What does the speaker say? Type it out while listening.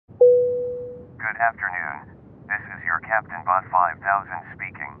Good afternoon. This is your Captain Bot 5000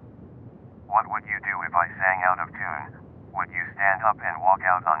 speaking. What would you do if I sang out of tune? Would you stand up and walk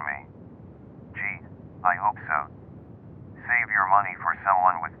out on me? Gee, I hope so. Save your money for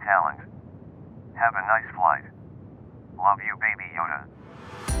someone with talent. Have a nice flight. Love you, Baby Yoda.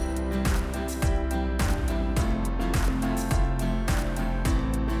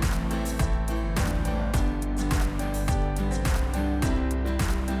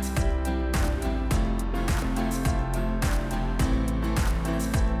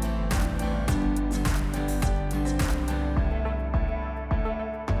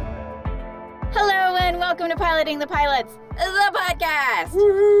 Hello and welcome to Piloting the Pilots, the podcast.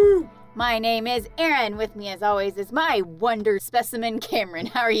 Woo! My name is Erin. With me, as always, is my wonder specimen, Cameron.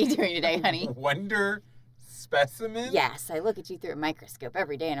 How are you doing today, honey? Wonder specimen? Yes, I look at you through a microscope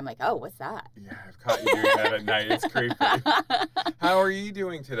every day, and I'm like, oh, what's that? Yeah, I've caught you doing that at night. It's creepy. How are you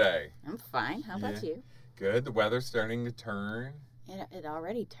doing today? I'm fine. How about you? Good. The weather's starting to turn. It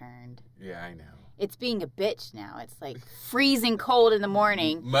already turned. Yeah, I know. It's being a bitch now. It's like freezing cold in the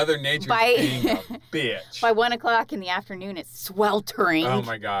morning. Mother Nature's being a bitch. By 1 o'clock in the afternoon, it's sweltering. Oh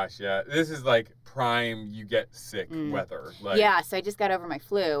my gosh, yeah. This is like prime you get sick weather. Like, yeah, so I just got over my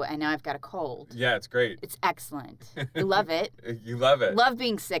flu, and now I've got a cold. Yeah, it's great. It's excellent. I love it. You love it. Love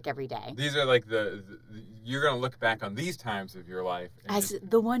being sick every day. These are like you're going to look back on these times of your life. And As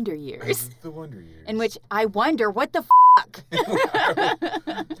the wonder years. As the wonder years. In which I wonder, what the fuck?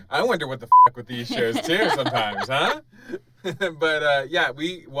 I wonder what the fuck with these shows too sometimes, huh? But yeah,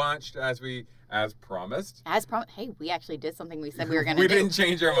 we watched as promised. Hey, we actually did something we said we were going to We do. didn't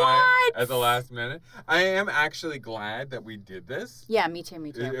change our mind at the last minute. I am actually glad that we did this. Yeah, me too.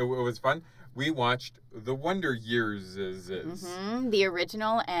 It was fun. We watched The Wonder Years. The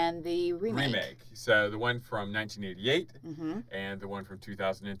original and the remake. So the one from 1988 Mm-hmm. and the one from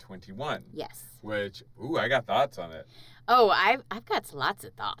 2021. Yes. Which, I got thoughts on it. Oh, I've got lots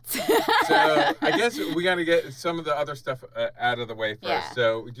of thoughts. So I guess we got to get some of the other stuff out of the way first. Yeah.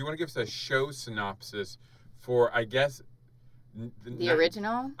 So do you want to give us a show synopsis for, I guess... The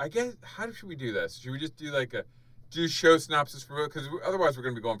original? I guess, how should we do this? Should we just do like do show synopsis for both? Because otherwise we're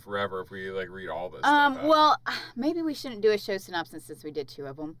going to be going forever if we like read all this stuff out. Well, maybe we shouldn't do a show synopsis since we did two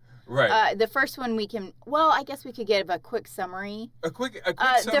of them. Right. The first one I guess we could give a quick summary. A quick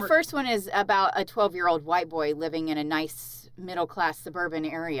summary. The first one is about a 12-year-old white boy living in a nice middle-class suburban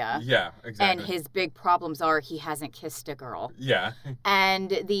area. Yeah, exactly. And his big problems are he hasn't kissed a girl. Yeah. And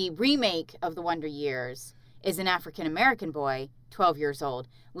the remake of The Wonder Years is an African-American boy, 12 years old,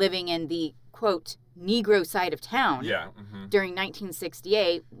 living in the, quote, Negro side of town during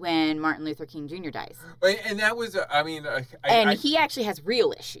 1968 when Martin Luther King Jr. dies. And that was, he actually has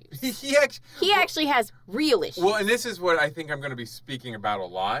real issues. He actually has real issues. Well, and this is what I think I'm going to be speaking about a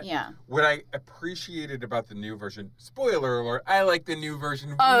lot. Yeah. What I appreciated about the new version, spoiler alert, I like the new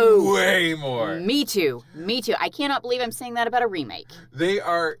version way more. Me too. I cannot believe I'm saying that about a remake. They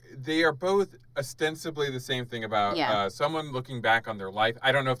are both ostensibly the same thing about someone looking back on their life.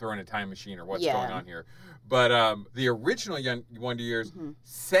 I don't know if they're in a time machine or what's going on here. But the original Wonder Years,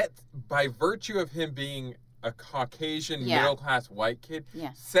 set by virtue of him being a Caucasian middle-class white kid,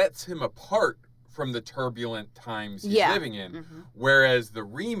 sets him apart from the turbulent times he's living in. Mm-hmm. Whereas the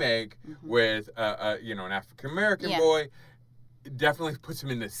remake with an African-American boy definitely puts him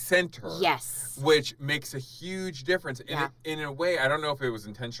in the center. Yes. Which makes a huge difference. In a way, I don't know if it was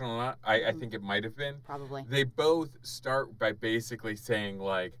intentional or not. I think it might have been. Probably. They both start by basically saying,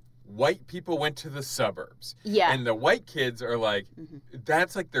 like, white people went to the suburbs. Yeah. And the white kids are like,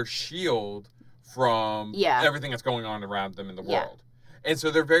 that's like their shield from everything that's going on around them in the world. And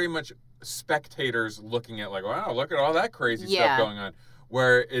so they're very much spectators looking at, like, wow, look at all that crazy stuff going on.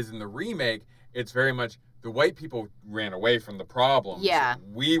 Whereas in the remake, it's very much the white people ran away from the problems. Yeah.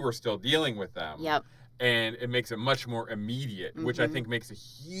 We were still dealing with them. Yep. And it makes it much more immediate, which I think makes a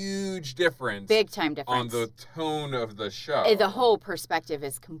huge difference. Big time difference. On the tone of the show. The whole perspective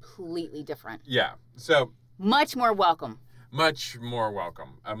is completely different. Yeah. So. Much more welcome. Much more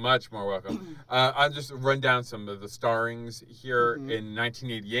welcome. I'll just run down some of the starrings here. In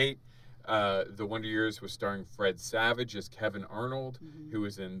 1988, The Wonder Years was starring Fred Savage as Kevin Arnold, who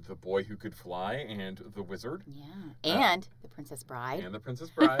was in The Boy Who Could Fly and The Wizard. Yeah. And The Princess Bride.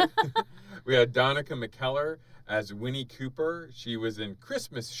 We had Donica McKellar as Winnie Cooper. She was in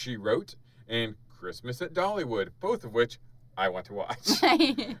Christmas, She Wrote, and Christmas at Dollywood, both of which I want to watch.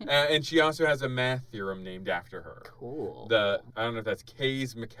 And she also has a math theorem named after her. Cool. I don't know if that's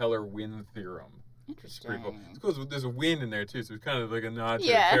Kay's McKellar-Wynn theorem. Interesting. It's pretty cool. It's cool. There's a wind in there, too, so it's kind of like a nod to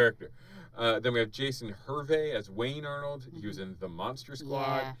the character. Then we have Jason Hervey as Wayne Arnold. He was in The Monster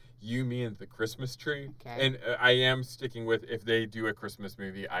Squad. Yeah. You, Me, and the Christmas Tree. Okay. And I am sticking with, if they do a Christmas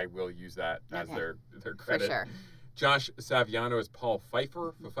movie, I will use that as their credit. For sure. Josh Saviano as Paul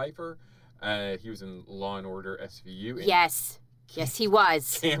Pfeiffer. He was in Law and Order SVU. Yes. Yes, he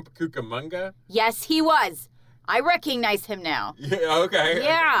was. Camp Cucamonga. Yes, he was. I recognize him now. Yeah, okay.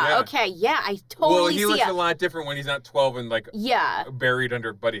 Yeah, okay, yeah, I totally see it. Well, he looks a lot different when he's not 12 and, like, buried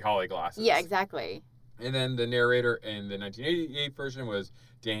under Buddy Holly glasses. Yeah, exactly. And then the narrator in the 1988 version was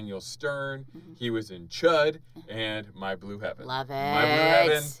Daniel Stern. Mm-hmm. He was in Chud and My Blue Heaven. Love it. My Blue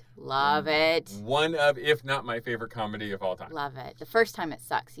Heaven. Love it. One of, if not my favorite comedy of all time. Love it. The first time it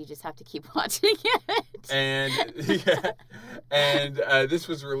sucks. You just have to keep watching it. And this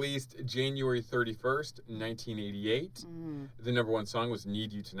was released January 31st, 1988. The number one song was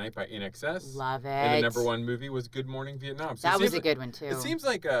Need You Tonight by INXS. Love it. And the number one movie was Good Morning Vietnam. So that was a good one, too. It seems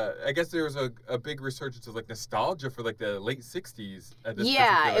like, I guess there was a big resurgence of, like, nostalgia for, like, the late 60s at this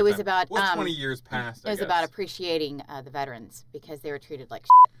Yeah, it was time. About... Well, 20 years past, It was about appreciating the veterans because they were treated like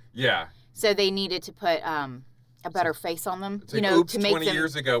Yeah. So they needed to put a better face on them. It's like, oops, to make 20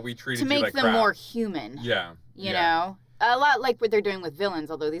 years ago we treated you like crap. To make them more human. Yeah. You know? A lot like what they're doing with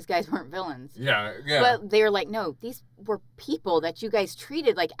villains, although these guys weren't villains. Yeah. But they're like, no, these were people that you guys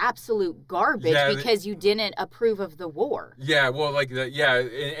treated like absolute garbage because you didn't approve of the war. Yeah, well, like,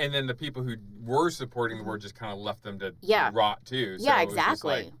 and then the people who were supporting the war just kind of left them to rot, too. So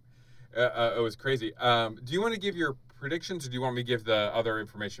exactly. It was crazy. Do you want to give your predictions, or do you want me to give the other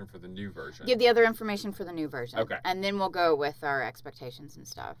information for the new version? Give the other information for the new version. Okay. And then we'll go with our expectations and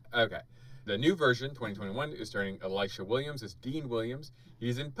stuff. Okay. The new version, 2021, is starring Elisha Williams as Dean Williams.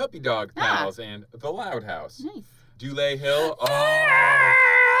 He's in Puppy Dog Pals and The Loud House. Nice. Dule Hill.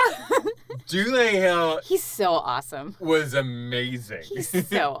 Oh. Dule Hill. He's so awesome. Was amazing. He's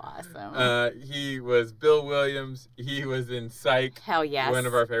so awesome. He was Bill Williams. He was in Psych. Hell yes. One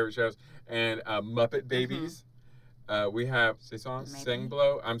of our favorite shows. And Muppet Babies. We have Sing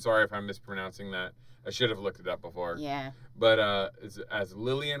Blow. I'm sorry if I'm mispronouncing that. I should have looked it up before. Yeah. But as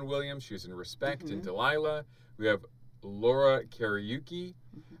Lillian Williams, she was in Respect and Delilah. We have Laura Kariuki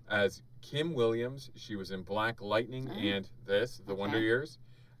as Kim Williams. She was in Black Lightning and The Wonder Years.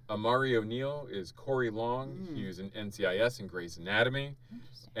 Amari O'Neil is Corey Long. He was in NCIS and Grey's Anatomy.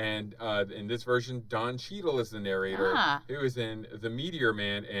 And in this version, Don Cheadle is the narrator. He was in The Meteor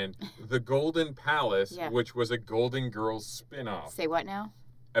Man and The Golden Palace, which was a Golden Girls spin-off. Say what now?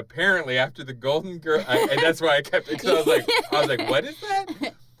 Apparently, after the Golden Girls, and that's why I kept it. Because I was like, what is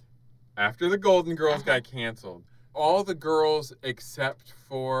that? After the Golden Girls got canceled, all the girls except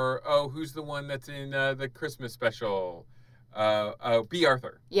for who's the one that's in the Christmas special? B.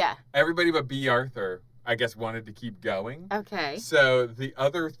 Arthur. Yeah. Everybody but B. Arthur, I guess, wanted to keep going. Okay. So the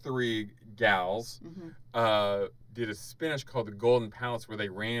other three gals did a spin-off called The Golden Palace where they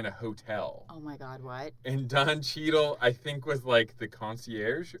ran a hotel. Oh my God, what? And Don Cheadle, I think, was like the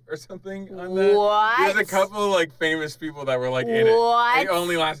concierge or something on that. What? There's a couple of like famous people that were like in it. It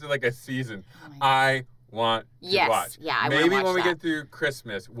only lasted like a season. Oh I want to watch. Yeah, I Maybe watch when we that. get through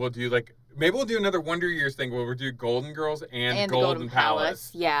Christmas, we'll do like, maybe we'll do another Wonder Years thing where we'll do Golden Girls and Golden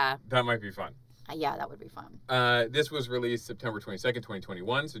Palace. Yeah. That might be fun. Yeah, that would be fun. This was released September 22nd,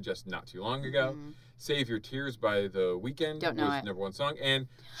 2021, so just not too long ago. Save Your Tears by The Weeknd was number one song. And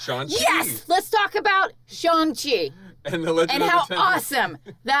Shang-Chi. Yes! Let's talk about Shang-Chi. And The Legend and of how the Ten awesome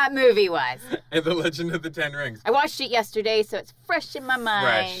that movie was. And The Legend of the Ten Rings. I watched it yesterday, so it's fresh in my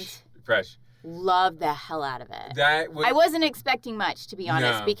mind. Fresh. Loved the hell out of it. I wasn't expecting much, to be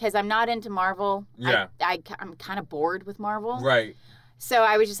honest, because I'm not into Marvel. Yeah. I'm kind of bored with Marvel. Right. So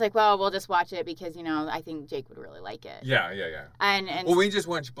I was just like, well, we'll just watch it because, I think Jake would really like it. Yeah. And well, we just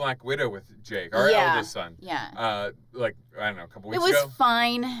watched Black Widow with Jake, our eldest son. Yeah. Like, I don't know, a couple weeks ago. It was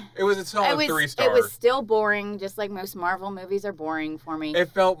fine. It was a solid 3-star. It was still boring, just like most Marvel movies are boring for me. It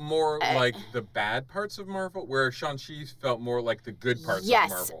felt more like the bad parts of Marvel, where Shang-Chi felt more like the good parts of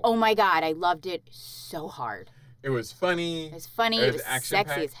Marvel. Yes. Oh, my God. I loved it so hard. It was funny. It was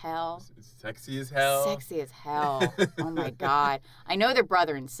sexy as hell. Sexy as hell. Sexy as hell. Oh, my God. I know they're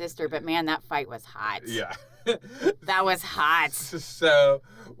brother and sister, but, man, that fight was hot. Yeah. That was hot. So,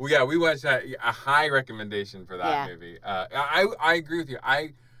 we watched that. A high recommendation for that movie. I agree with you.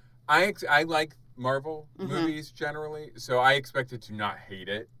 I like Marvel movies generally, so I expected to not hate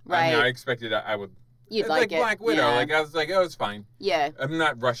it. Right. I expected I would. You'd like it. Black Widow. Yeah. Like, I was like, oh, it's fine. Yeah. I'm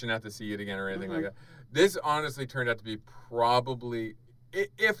not rushing out to see it again or anything like that. This honestly turned out to be probably,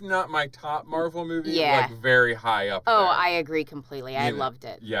 if not my top Marvel movie, like very high up there. I agree completely. I loved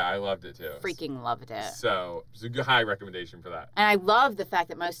it. Yeah, I loved it too. Freaking loved it. So it's a good high recommendation for that. And I love the fact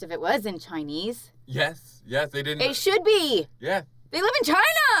that most of it was in Chinese. Yes, they didn't. It should be. Yeah. They live in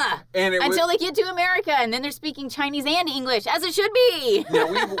China until they get to America, and then they're speaking Chinese and English, as it should be.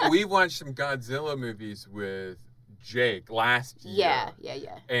 Now, we watched some Godzilla movies with Jake last year.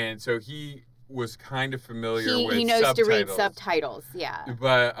 Yeah. And so he was kind of familiar with he knows subtitles. to read subtitles, yeah.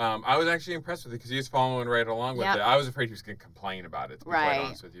 But I was actually impressed with it because he was following right along with it. I was afraid he was going to complain about it, to be quite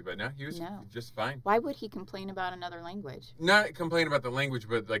honest with you. But no, he was just fine. Why would he complain about another language? Not complain about the language,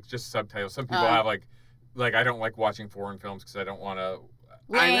 but like just subtitles. Some people have like I don't like watching foreign films because I don't want to.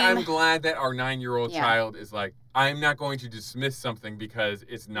 I'm glad that our 9-year-old child is like, I'm not going to dismiss something because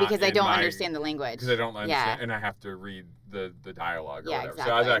it's not because I don't understand the language. Because I don't understand, and I have to read the dialogue or whatever.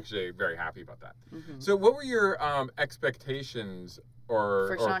 Exactly. So I was actually very happy about that. Mm-hmm. So what were your expectations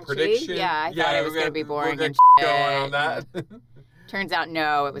or predictions? Yeah, I thought it was going to be boring and going on that. Turns out,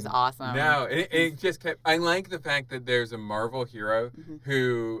 no, it was awesome. No, it just kept. I like the fact that there's a Marvel hero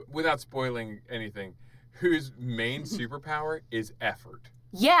who, without spoiling anything, whose main superpower is effort.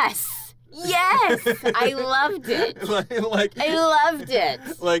 Yes, I loved it. I loved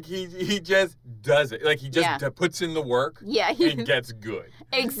it. Like he just does it. Like he just puts in the work. Yeah, and gets good.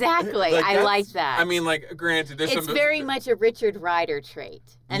 Exactly. I like that. I mean, like, granted, it's very much a Richard Rider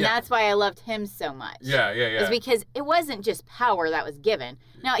trait, and that's why I loved him so much. Yeah. It's because it wasn't just power that was given.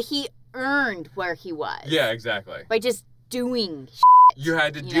 Now he earned where he was. Yeah, exactly. By just doing. You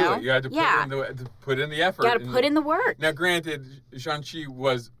had to do it. You had to put in the effort. You got to put in the work. Now, granted, Shang-Chi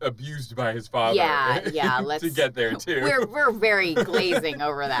was abused by his father. Yeah. To get there too. We're very glazing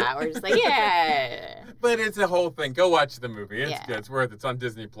over that. We're just like, yeah. But it's a whole thing. Go watch the movie. It's good. It's worth it. It's on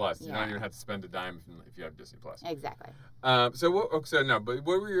Disney Plus. You don't even have to spend a dime if you have Disney Plus. Exactly. But what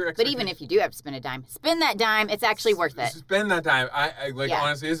were your expectations? But even if you do have to spend a dime, spend that dime. It's actually worth it. Spend that dime.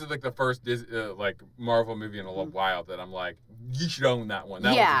 Honestly, this is like the first Marvel movie in a little while that I'm like, you should own that one.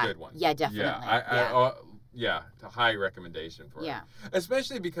 That was a good one. Yeah, definitely. It's a high recommendation for it. Yeah.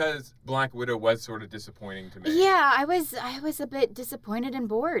 Especially because Black Widow was sort of disappointing to me. Yeah, I was a bit disappointed and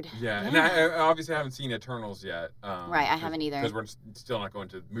bored. Yeah. And I obviously haven't seen Eternals yet. Right, I haven't either. Because we're still not going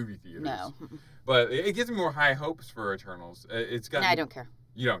to movie theaters. No. But it gives me more high hopes for Eternals. I don't care.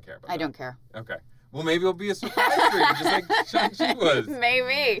 You don't care about that? I don't care. Okay. Well, maybe it'll be a surprise for you, just like Shang-Chi was.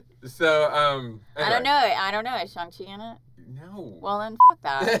 Maybe. So, anyway. I don't know. Is Shang-Chi in it? No. Well, then fuck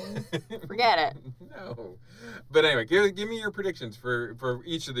that. Forget it. No. But anyway, give me your predictions for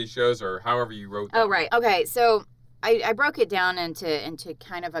each of these shows or however you wrote them. Oh, right. Okay, so I broke it down into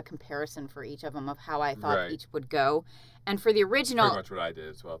kind of a comparison for each of them of how I thought each would go. And for the original... Pretty much what I did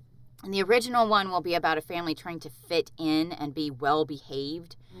as well. And the original one will be about a family trying to fit in and be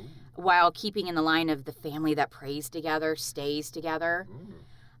well-behaved while keeping in the line of the family that prays together, stays together.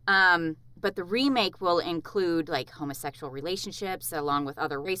 But the remake will include like homosexual relationships along with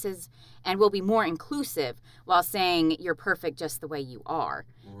other races and will be more inclusive while saying you're perfect just the way you are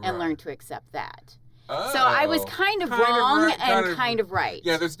and learn to accept that. So I was kind of wrong and kind of right.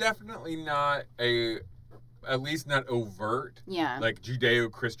 Yeah, there's definitely not at least not overt, like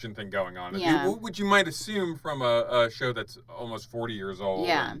Judeo-Christian thing going on. Yeah. Which you might assume from a show that's almost 40 years old.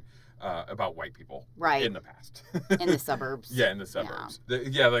 Yeah. And, about white people in the past. In the suburbs. Yeah, in the suburbs. Like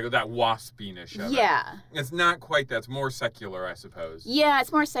that waspiness of it. It's not quite that. It's more secular, I suppose. Yeah,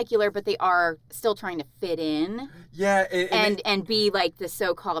 it's more secular, but they are still trying to fit in. Yeah. And be like the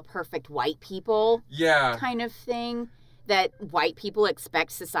so-called perfect white people. Yeah. Kind of thing that white people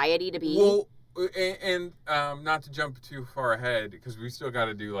expect society to be. Well, and not to jump too far ahead, because we still got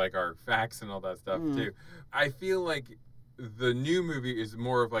to do like our facts and all that stuff too. I feel like the new movie is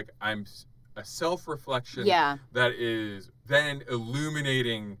more of like I'm a self-reflection that is then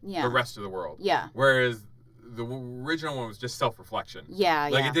illuminating the rest of the world. Yeah. Whereas the original one was just self-reflection. Yeah,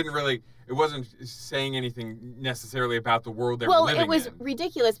 like it wasn't saying anything necessarily about the world they were living in. Well, it was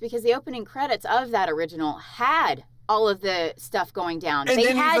ridiculous because the opening credits of that original had all of the stuff going down. And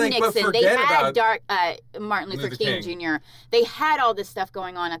they had like, Nixon. They had Martin Luther King Jr. They had all this stuff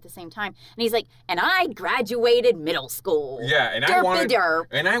going on at the same time. And he's like, and I graduated middle school. Yeah, and I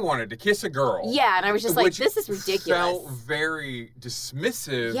wanted to kiss a girl. Yeah, and I was just like, this is ridiculous. It felt very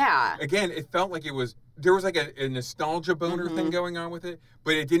dismissive. Yeah. Again, it felt like there was like a nostalgia boner thing going on with it,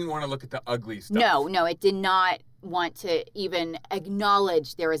 but it didn't want to look at the ugly stuff. No, it did not want to even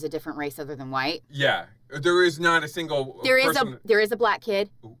acknowledge there is a different race other than white. Yeah. There is not a single person. There is a black kid.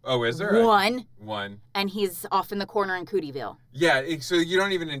 Oh, is there? One. And he's off in the corner in Cootieville. Yeah, so you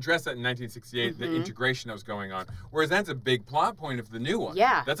don't even address that in 1968, the integration that was going on. Whereas that's a big plot point of the new one.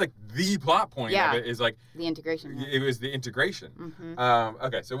 Yeah. That's like the plot point of it is like... The integration. Yeah. It was the integration.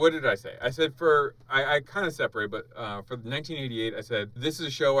 Okay, so what did I say? I said I kind of separate, but for 1988, I said, this is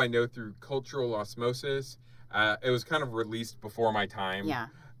a show I know through cultural osmosis. It was kind of released before my time. Yeah.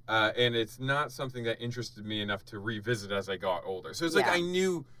 And it's not something that interested me enough to revisit as I got older. So it's like I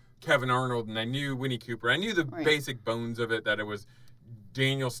knew Kevin Arnold and I knew Winnie Cooper. I knew the basic bones of it, that it was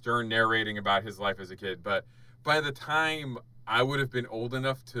Daniel Stern narrating about his life as a kid. But by the time I would have been old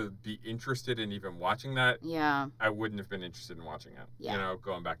enough to be interested in even watching that, I wouldn't have been interested in watching it,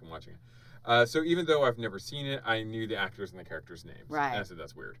 going back and watching it. So even though I've never seen it, I knew the actors and the characters' names. Right. And I said,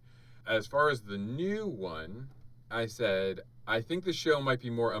 that's weird. As far as the new one, I said, I think the show might be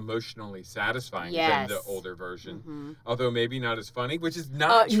more emotionally satisfying than the older version. Although maybe not as funny, which is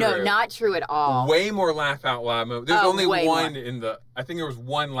not true. No, not true at all. Way more laugh out loud moment. There's only one in the... I think there was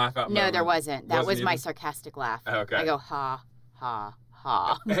one laugh out moment. No, there wasn't. That was my sarcastic laugh. Okay. I go, ha, ha,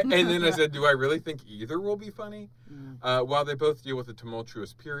 ha. And then I said, do I really think either will be funny? While they both deal with a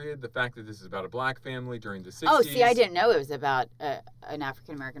tumultuous period, the fact that this is about a black family during the 60s... Oh, see, I didn't know it was about an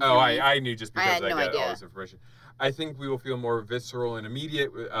African-American family. Oh, I knew just because I had no got idea. all this information. I think we will feel more visceral and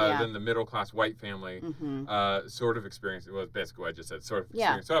immediate than the middle-class white family sort of experience. It was basically what I just said, sort of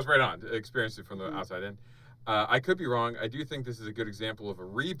experience. So I was right on, experienced it from the outside in. I could be wrong. I do think this is a good example of a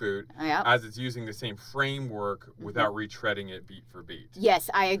reboot, as it's using the same framework without retreading it beat for beat.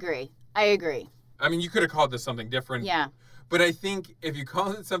 Yes, I agree. I mean, you could have called this something different. Yeah. But I think if you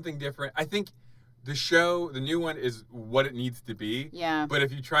call it something different, I think the show, the new one, is what it needs to be. Yeah. But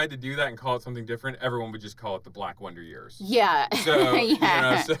if you tried to do that and call it something different, everyone would just call it the Black Wonder Years. Yeah. So,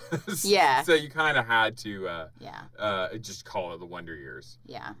 yeah. So you kind of had to just call it the Wonder Years.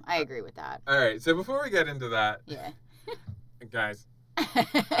 Yeah, I agree with that. All right. So before we get into that, guys,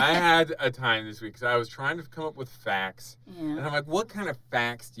 I had a time this week because I was trying to come up with facts. And I'm like, what kind of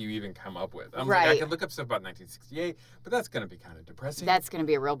facts do you even come up with? I'm like, I can look up stuff about 1968, but that's going to be kind of depressing. That's going to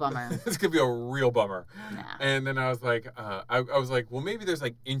be a real bummer. It's going to be a real bummer. Nah. And then I was like, well, maybe there's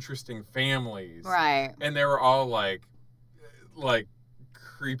like interesting families. Right. And they were all like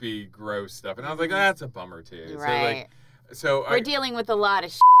creepy, gross stuff. And I was like, that's a bummer too. Right. So we're dealing with a lot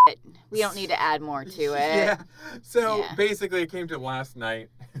of shit. We don't need to add more to it. Yeah. So basically, it came to last night,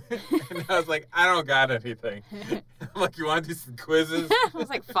 and I was like, I don't got anything. I'm like, you want to do some quizzes? I was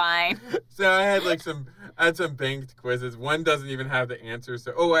like, fine. So I had some banked quizzes. One doesn't even have the answers.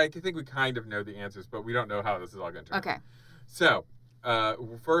 So I think we kind of know the answers, but we don't know how this is all going to turn. Okay. So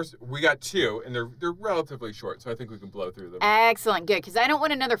first, we got two, and they're relatively short, so I think we can blow through them. Excellent, good, because I don't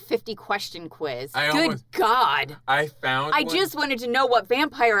want another 50-question quiz. Good God. I just wanted to know what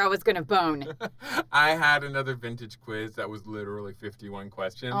vampire I was going to bone. I had another vintage quiz that was literally 51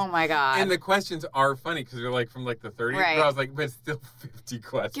 questions. Oh, my God. And the questions are funny, because they're, from, the 30s, right. But I was like, but it's still 50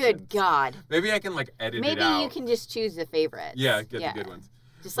 questions. Good God. Maybe I can, edit it out. Maybe you can just choose the favorites. Yeah, get the good ones.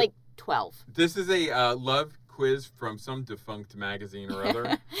 Just, 12. This is a love quiz from some defunct magazine or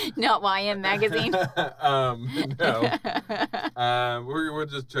other. Not YM Magazine? No. We'll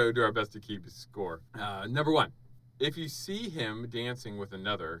just do our best to keep score. Number one, if you see him dancing with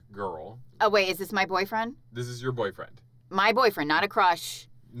another girl... Oh, wait, is this my boyfriend? This is your boyfriend. My boyfriend, not a crush.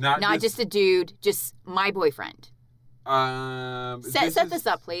 Not just a dude, just my boyfriend. Set this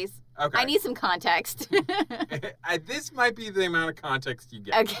up, please. Okay. I need some context. This might be the amount of context you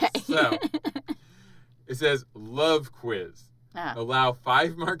get. Okay. So... It says, love quiz. Allow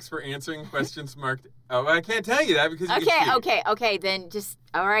 5 marks for answering questions marked... Oh, I can't tell you that because you can cheat. Okay. Then just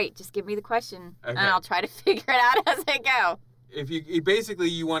give me the question. Okay. And I'll try to figure it out as I go. If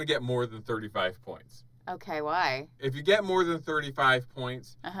you want to get more than 35 points. Okay, why? If you get more than 35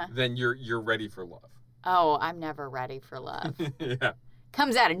 points, then you're ready for love. Oh, I'm never ready for love. Yeah.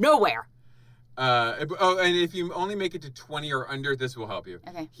 Comes out of nowhere. And if you only make it to 20 or under, this will help you.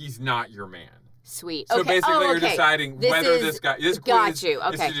 Okay. He's not your man. Sweet. So basically, you're deciding whether this quiz is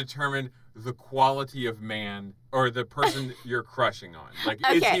to determine the quality of man or the person you're crushing on.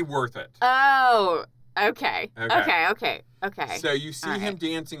 Is he worth it? Oh, okay. So you see him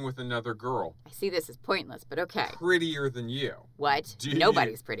dancing with another girl. I see this as pointless, but okay. Prettier than you. What?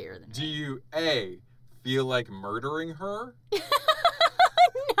 Nobody's prettier than me. Do you, A, feel like murdering her?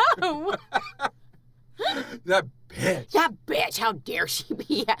 No. That bitch. That bitch. How dare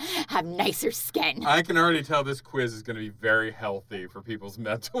she have nicer skin? I can already tell this quiz is going to be very healthy for people's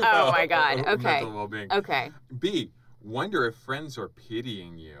mental health. Oh, my God. Okay. Mental well-being. Okay. B, wonder if friends are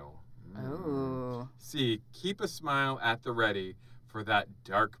pitying you. Oh. C, keep a smile at the ready for that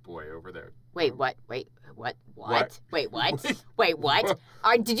dark boy over there. Wait, what? Wait, what? Wait, what? Wait, what?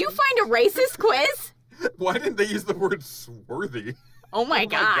 Did you find a racist quiz? Why didn't they use the word swarthy? Oh my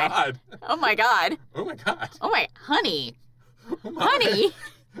God. Oh my God. Oh my God. Oh my, honey. Oh my. Honey.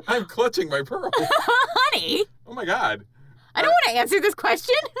 I'm clutching my pearls. Honey. Oh my God. I don't want to answer this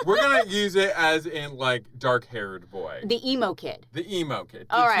question. We're going to use it as in, like, dark-haired boy. The emo kid. The emo kid.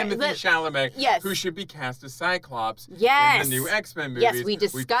 All right. Timothy Chalamet, yes. who should be cast as Cyclops in the new X-Men movies. Yes, we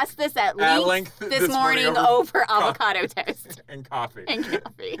discussed this at length this morning over avocado toast. And coffee. And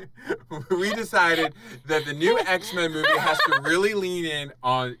coffee. We decided that the new X-Men movie has to really lean in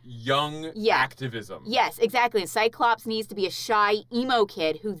on young activism. Yes, exactly. Cyclops needs to be a shy emo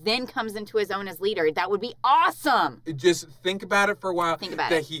kid who then comes into his own as leader. That would be awesome. Just think about it for a while. Think about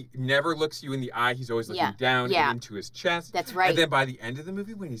that he never looks you in the eye. He's always looking down and into his chest. That's right. And then by the end of the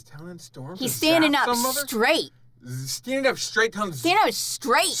movie, when he's telling Storm, he's standing up straight. Standing up straight, telling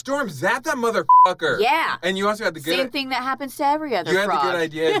Storm, zap that motherfucker. Yeah. And you also had the good same thing that happens to every other frog. You had the good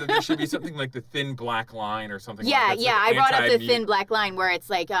idea that there should be something like the thin black line or something. Yeah, like that. Yeah. I brought up the thin black line where it's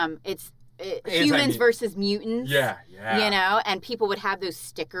like it's humans versus mutants. Yeah. You know, and people would have those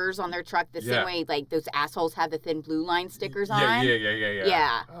stickers on their truck the same way like those assholes have the thin blue line stickers on.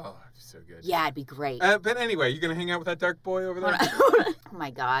 Yeah. Oh, so good. Yeah, it'd be great. But anyway, you gonna hang out with that dark boy over there? Oh my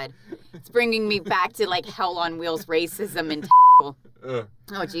God, it's bringing me back to like hell on wheels racism and.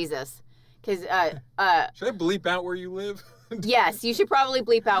 Oh Jesus, because should I bleep out where you live? Yes, you should probably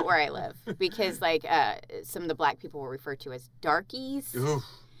bleep out where I live because like some of the black people were referred to as darkies. Oof.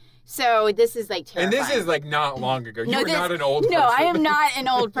 So this is like terrifying. And this is like not long ago. You were not an old person. No, I am not an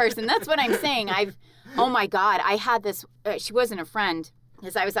old person. That's what I'm saying. Oh my God, I had this, she wasn't a friend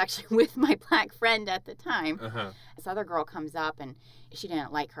because I was actually with my black friend at the time. This other girl comes up and she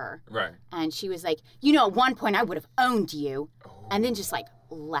didn't like her. Right. And she was like, you know, at one point I would have owned you. Oh. And then just like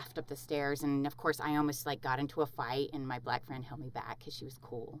left up the stairs. And of course I almost like got into a fight and my black friend held me back because she was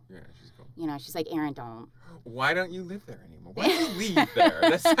cool. Yeah, she's cool. You know, she's like, Aaron, don't. Why don't you live there anymore? Why don't you leave there?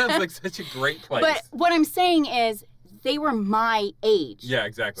 That sounds like such a great place. But what I'm saying is they were my age. Yeah,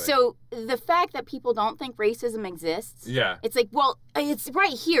 exactly. So the fact that people don't think racism exists, it's like, well, it's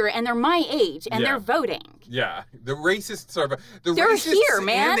right here, and they're my age, and they're voting. Yeah, the racists are they're racists here,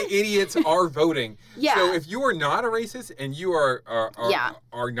 man. And the idiots are voting. Yeah. So if you are not a racist and you are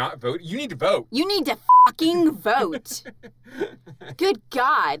not voting, you need to vote. You need to fucking vote. Good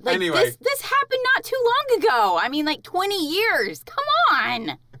God! Like anyway. this happened not too long ago. I mean, like 20 years. Come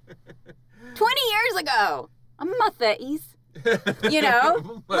on. 20 years ago. I'm in my 30s. You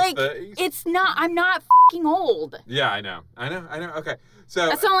know? Like, 30s. It's not, I'm not fucking old. Yeah, I know. Okay. So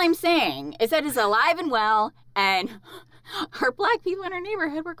that's all I'm saying, is that it's alive and well, and our black people in our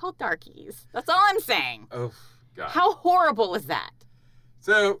neighborhood were called darkies. That's all I'm saying. Oh, God. How horrible is that?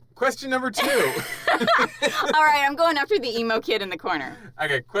 So, question number 2. All right, I'm going after the emo kid in the corner.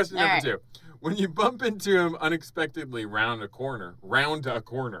 Okay, question number 2. When you bump into him unexpectedly round a corner,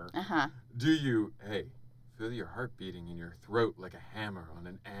 do you, feel your heart beating in your throat like a hammer on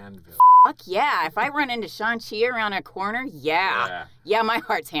an anvil? Fuck yeah. If I run into Shang-Chi around a corner, yeah, my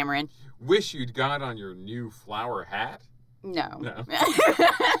heart's hammering. Wish you'd got on your new flower hat? No.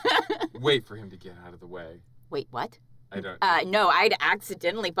 Wait for him to get out of the way. Wait, what? I don't. No, I'd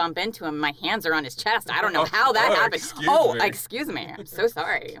accidentally bump into him. My hands are on his chest. I don't know how that happened. Excuse me. I'm so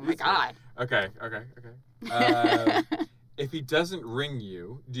sorry. Oh my God. Okay. If he doesn't ring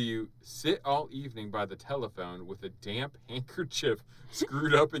you, do you sit all evening by the telephone with a damp handkerchief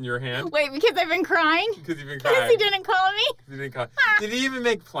screwed up in your hand? Wait, because I've been crying? Because you've been crying. Because he didn't call me? Did he even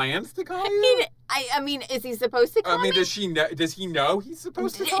make plans to call you? I mean, is he supposed to call me? Does he know he's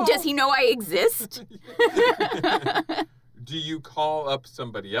supposed to call? Does he know I exist? Do you call up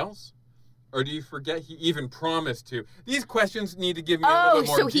somebody else? Or do you forget he even promised to? These questions need to give me a little more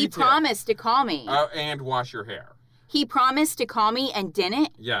detail. Oh, so he promised to call me. And wash your hair. He promised to call me and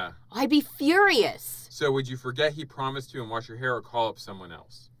didn't? Yeah. I'd be furious. So would you forget he promised to and wash your hair or call up someone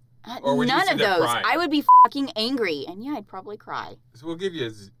else? None of those. Crying? I would be fucking angry. And yeah, I'd probably cry. So we'll give you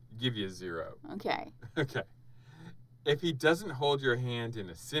a 0. Okay. Okay. If he doesn't hold your hand in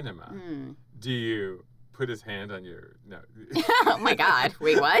a cinema, do you put his hand on your... No. Oh my God.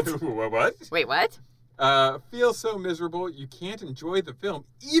 Wait, what? What? Wait, what? Feel so miserable you can't enjoy the film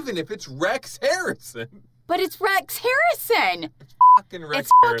even if it's Rex Harrison. But it's Rex Harrison. fucking Rex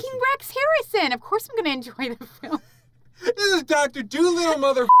It's Harrison. fucking Rex Harrison. Of course I'm going to enjoy the film. This is Dr. Doolittle,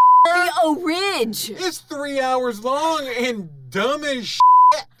 motherfucker. The Ridge. It's 3 hours long and dumb as shit.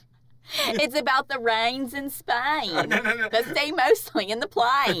 It's about the rains in Spain. No. That stay mostly in the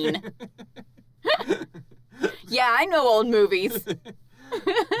plain. Yeah, I know old movies.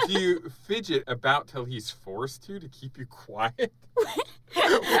 Do you fidget about till he's forced to keep you quiet?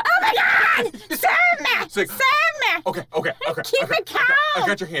 Oh my God! Save me! It's like, Save me! Okay. Keep it calm! I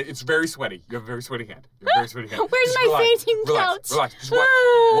got your hand. It's very sweaty. You have a very sweaty hand. Where's my fainting couch? Relax. Just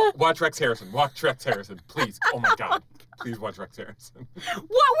watch Rex Harrison. Watch Rex Harrison. Please. Oh my God. Please watch Rex Harrison. What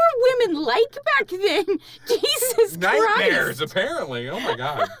were women like back then? Jesus Nightmares, Christ. apparently. Oh my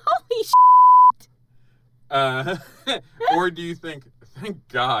God. Holy Or do you think, thank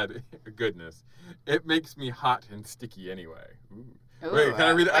God, goodness, it makes me hot and sticky anyway. Ooh. Wait, can I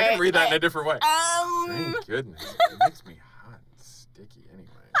read that? I can read that in a different way. Thank goodness. It makes me hot and sticky anyway.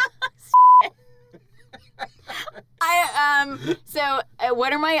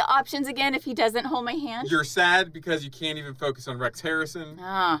 What are my options again if he doesn't hold my hand? You're sad because you can't even focus on Rex Harrison.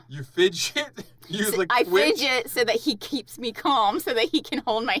 You fidget. I fidget so that he keeps me calm so that he can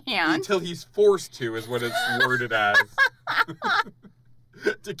hold my hand. Until he's forced to is what it's worded as.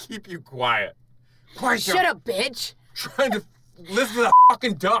 To keep you quiet. Shut up, bitch. Trying to listen to the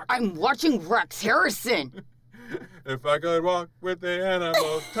fucking duck. I'm watching Rex Harrison. If I could walk with the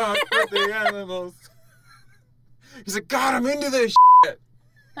animals, talk with the animals. He's like, God, I'm into this shit.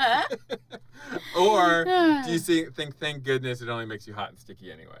 Or do you think, thank goodness, it only makes you hot and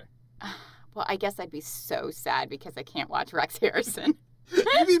sticky anyway? Well, I guess I'd be so sad because I can't watch Rex Harrison.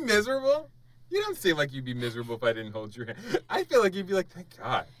 You'd be miserable? You don't seem like you'd be miserable if I didn't hold your hand. I feel like you'd be like, thank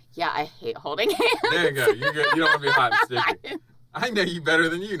God. Yeah, I hate holding hands. There you go. You're good. You don't want to be hot and sticky. I know you better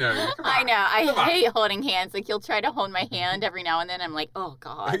than you know you. Come on. I know. I hate holding hands. Like, you'll try to hold my hand every now and then. I'm like, oh,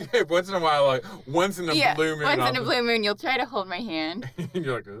 God. Okay, once in a while, like, once in a blue moon. Once in a blue moon, you'll try to hold my hand. And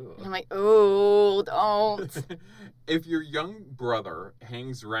you're like, ugh. And I'm like, oh, don't. If your young brother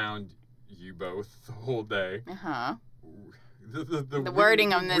hangs around you both the whole day. The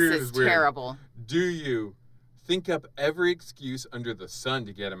wording on this is terrible. Do you think up every excuse under the sun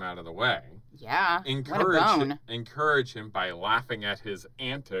to get him out of the way? Yeah. What a bone. Encourage him by laughing at his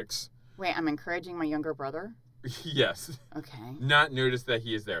antics. Wait, I'm encouraging my younger brother? Yes. Okay. Not notice that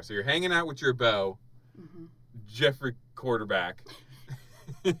he is there. So you're hanging out with your beau, Jeffrey Quarterback.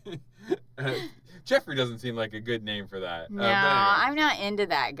 Jeffrey doesn't seem like a good name for that. No, anyway. I'm not into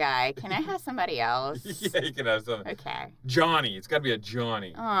that guy. Can I have somebody else? Yeah, you can have something. Okay. Johnny. It's got to be a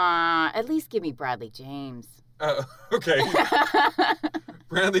Johnny. Aw, at least give me Bradley James. Okay.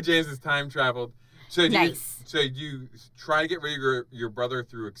 Bradley James has time traveled. So nice. You try to get rid of your brother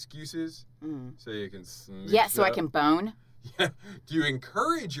through excuses so you can so I can bone? Yeah. Do you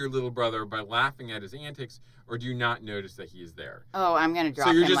encourage your little brother by laughing at his antics, or do you not notice that he is there? Oh, I'm gonna drop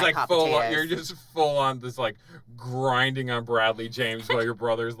him. So you're just like full on, you're just full on this like grinding on Bradley James while your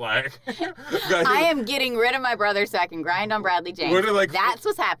brother's like I am getting rid of my brother so I can grind on Bradley James. That's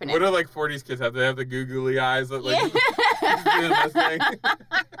what's happening. What do like 40s kids have? They have the googly eyes that like doing this thing.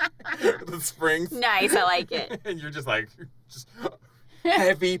 The springs. Nice, I like it. And you're just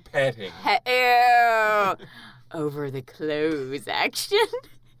heavy petting. Ew. Over the clothes action.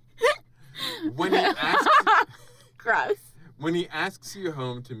 When he asks Gross. When he asks you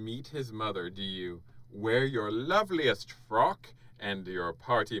home to meet his mother, do you wear your loveliest frock and your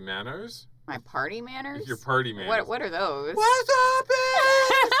party manners? My party manners? Your party manners. What are those? What's up,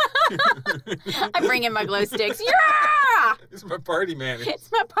 bitch? I bring in my glow sticks. Yeah! It's my party manners. It's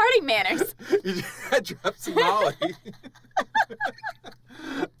my party manners. I dropped some Molly.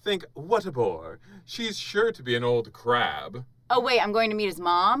 Think, what a bore. She's sure to be an old crab. Oh, wait, I'm going to meet his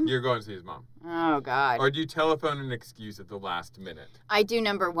mom? You're going to see his mom. Oh, God. Or do you telephone an excuse at the last minute? I do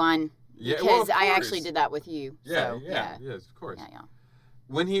number one. Yeah, because I actually did that with you. Yeah, so, yes, of course. Yeah.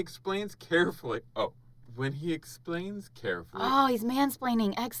 When he explains carefully... Oh, when he explains carefully... Oh, he's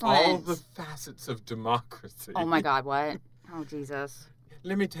mansplaining. Excellent. All the facets of democracy. Oh, my God, what? Oh, Jesus.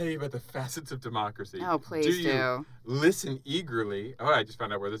 Let me tell you about the facets of democracy. Oh, please do. You listen eagerly. Oh, I just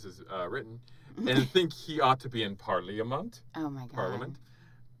found out where this is written. And think he ought to be in Parliament. Oh, my God. Parliament.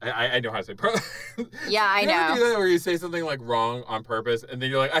 I know how to say Parliament. Yeah, I know. You ever do that where you say something like wrong on purpose, and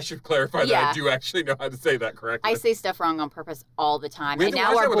then you're like, I should clarify that I do actually know how to say that correctly. I say stuff wrong on purpose all the time. And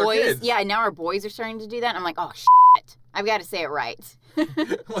now our boys, now our boys are starting to do that. And I'm like, oh, shit. I've got to say it right.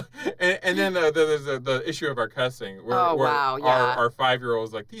 and then there's the issue of our cussing. Where our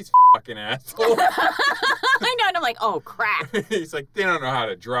 5-year-old's like, these fucking assholes. I know, and I'm like, oh, crap. He's like, they don't know how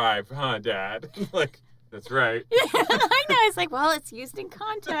to drive, huh, Dad? Like, That's right. I know. It's like, well, it's used in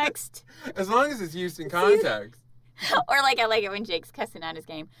context. As long as it's used in context. Or like, I like it when Jake's cussing out his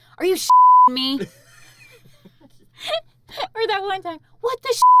game. Are you shitting me? Or that one time, what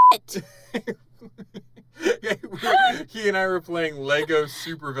the shit? He and I were playing Lego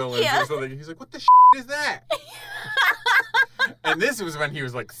supervillains or something. He's like, what the shit is that? And this was when he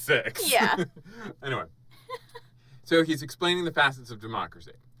was like 6. Yeah. Anyway. So he's explaining the facets of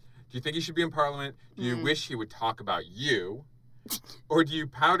democracy. Do you think he should be in Parliament? Do you wish he would talk about you? Or do you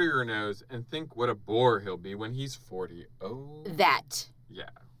powder your nose and think what a bore he'll be when he's 40? Oh. That. Yeah.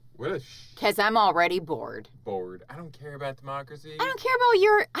 What a Because I'm already bored. Bored. I don't care about democracy. I don't care about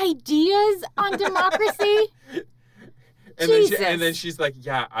your ideas on democracy. And then she's like,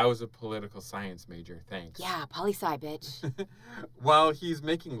 yeah, I was a political science major. Thanks. Yeah, poli-sci, bitch. While he's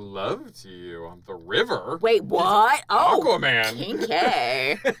making love to you on the river. Wait, what? Oh, Aquaman. Kinky.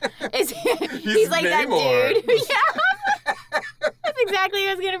 He's like Namor. that dude. Yeah. That's exactly what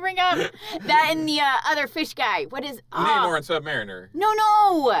I was going to bring up. That and the other fish guy. What is... Namor and Submariner.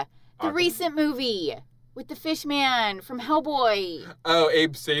 No. The recent movie. With the fish man from Hellboy. Oh,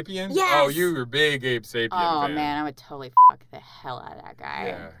 Abe Sapien? Yes. Oh, you were a big Abe Sapien fan. Oh, man, I would totally fuck the hell out of that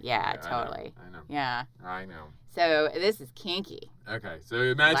guy. Yeah, totally. I know. Yeah. I know. So, this is kinky. Okay, so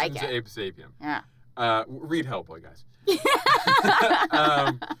imagine it's Abe Sapien. Yeah. Read Hellboy, guys.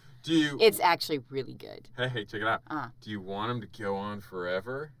 It's actually really good. Hey, check it out. Do you want him to go on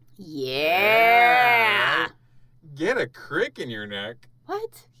forever? Yeah. Get a crick in your neck.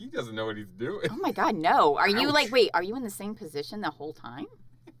 What? He doesn't know what he's doing. Oh my God, no. Are you are you in the same position the whole time?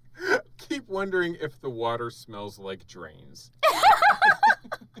 Keep wondering if the water smells like drains.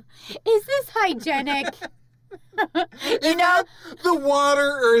 Is this hygienic? Is that the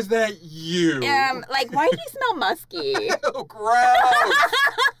water or is that you? Like, why do you smell musky? Oh, gross.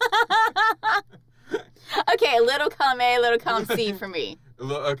 Okay, a little column A, a little column C for me.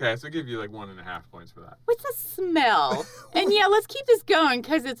 Okay, so I'll give you like 1.5 points for that. What's the smell? And yeah, let's keep this going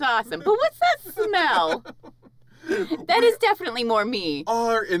because it's awesome. But what's that smell? That is definitely more me.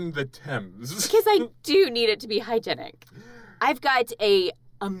 Are in the Thames. Because I do need it to be hygienic. I've got a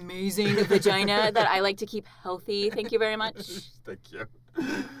amazing vagina that I like to keep healthy. Thank you very much. Thank you.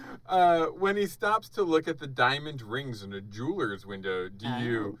 When he stops to look at the diamond rings in a jeweler's window, do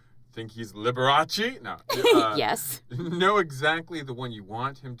you think he's Liberace? No. Yes. Know exactly the one you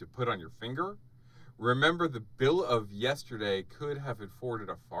want him to put on your finger? Remember, the bill of yesterday could have afforded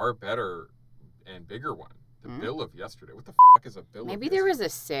a far better and bigger one. The bill of yesterday. What the fuck is a bill Maybe of there yesterday?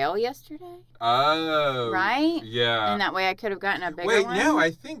 was a sale yesterday? Oh. Right? Yeah. And that way I could have gotten a bigger one? Wait, no, I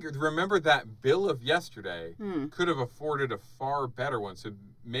think, remember that bill of yesterday could have afforded a far better one. So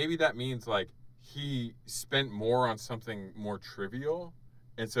maybe that means, like, he spent more on something more trivial.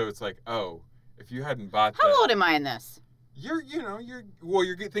 And so it's like, oh, if you hadn't bought that... How old am I in this? You're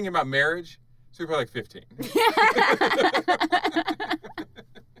thinking about marriage, so you're probably like 15.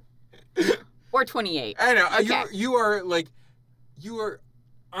 Or 28. I know. Okay. You are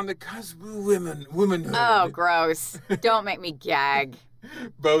on the cusp of womanhood. Oh, gross. Don't make me gag.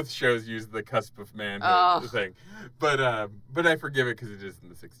 Both shows use the cusp of manhood thing. But I forgive it because it is in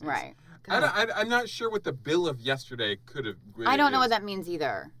the 60s. Right. I'm not sure what the bill of yesterday could have... I don't know what that means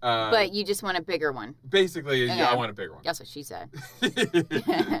either. But you just want a bigger one. Basically, yeah, I want a bigger one. That's what she said.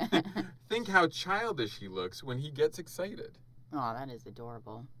 Think how childish he looks when he gets excited. Oh, that is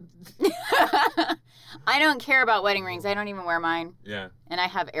adorable. I don't care about wedding rings. I don't even wear mine. Yeah. And I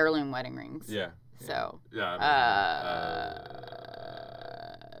have heirloom wedding rings. Yeah. So. Yeah.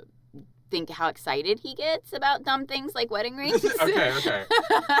 Think how excited he gets about dumb things like wedding rings. Okay.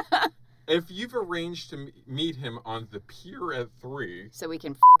 If you've arranged to meet him on the pier at 3... So we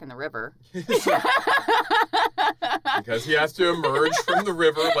can in the river. Because he has to emerge from the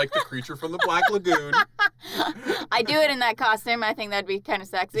river like the creature from the Black Lagoon. I do it in that costume. I think that'd be kind of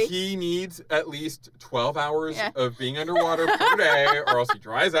sexy. He needs at least 12 hours of being underwater per day, or else he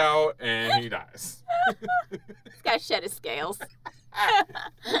dries out and he dies. He's got to shed his scales.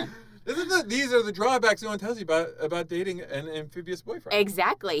 These are the drawbacks no one tells you about dating an amphibious boyfriend.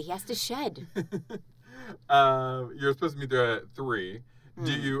 Exactly. He has to shed. You're supposed to meet there at 3.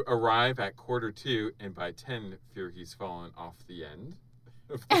 Do you arrive at 1:45 and by 10 fear he's fallen off the end?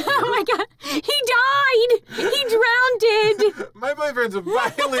 Oh my God. He died. He drowned. My boyfriend's a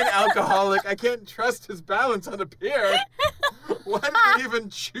violent alcoholic. I can't trust his balance on a pier. Why did he even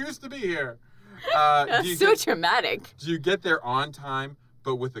choose to be here? That's so traumatic. Do you get there on time,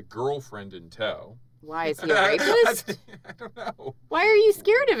 but with a girlfriend in tow? Why is he a rapist? I don't know. Why are you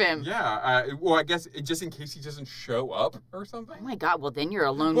scared of him? Yeah. Well, I guess just in case he doesn't show up or something. Oh my God. Well, then you're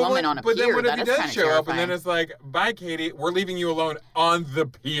a lone woman on a pier. But then what if he does show up terrifying. and then it's like, bye, Katie. We're leaving you alone on the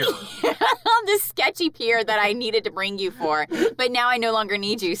pier. On this sketchy pier that I needed to bring you for. But now I no longer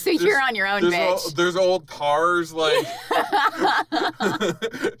need you. So you're on your own, bitch. There's old cars like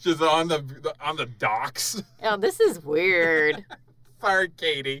just on the docks. Oh, this is weird. Sorry,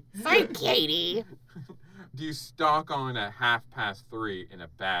 Katie. Sorry, Katie. Do you stalk on at 3:30 in a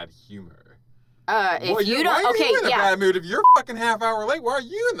bad humor? If you don't, why are you in a yeah. bad mood? If you're fucking half hour late, why are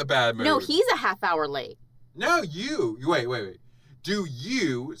you in the bad mood? No, he's a half hour late. No, you. Wait. Do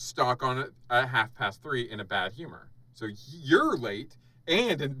you stalk on at 3:30 in a bad humor? So you're late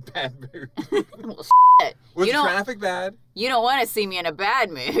and in bad mood. Well, shit. Was the traffic bad? You don't want to see me in a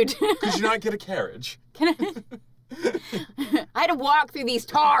bad mood. Could you not get a carriage? Can I had to walk through these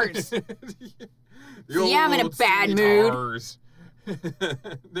tars. Yeah, I'm in a bad mood.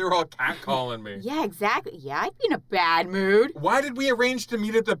 They were all catcalling me. Yeah, exactly. Yeah, I'd be in a bad mood. Why did we arrange to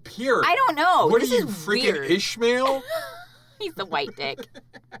meet at the pier? I don't know. What this are you, is freaking weird. Ishmael? He's the white dick.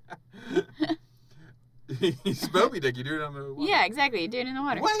 He's Moby Dick. You do it on the water. Yeah, exactly. You do it in the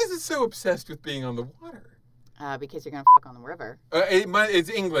water. Why is it so obsessed with being on the water? Because you're going to fuck on the river. It's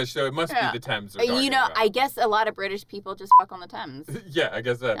English, so it must be the Thames. I guess a lot of British people just fuck on the Thames. Yeah, I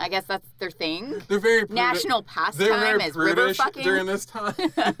guess that. I guess that's their thing. They're very national pastime is river fucking during this time.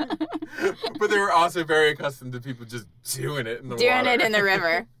 But they were also very accustomed to people just doing it in the water. Doing it in the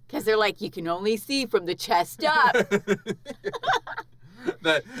river. Because they're like, you can only see from the chest up.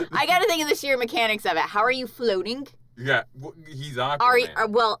 I got to think of the sheer mechanics of it. How are you floating? Yeah, he's Aquaman.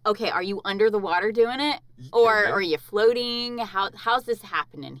 Are you under the water doing it? Or are you floating? How's this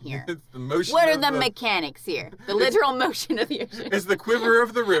happening here? It's the motion. What are the mechanics here? The literal motion of the ocean. It's the quiver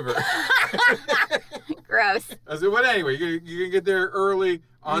of the river. Gross. I said, well, anyway, you're going to get there early,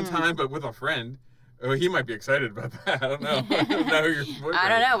 on time, but with a friend. Oh, he might be excited about that. I don't know. I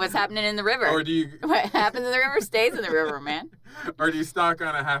don't know what's happening in the river. Or do you... What happens in the river stays in the river, man. Or do you stalk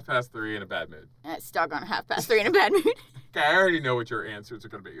on a 3:30 in a bad mood? Stalk on a 3:30 in a bad mood. Okay, I already know what your answers are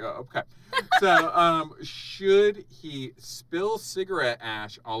going to be. Oh, okay. So, should he spill cigarette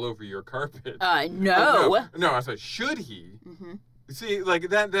ash all over your carpet? No. No, I said, should he? Mm-hmm. See, like,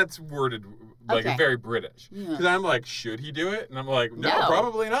 that's worded like very British. Because I'm like, should he do it? And I'm like, no.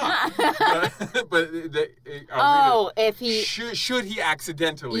 Probably not. If he... Should he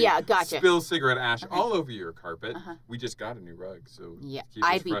accidentally spill cigarette ash all over your carpet? We just got a new rug, so keep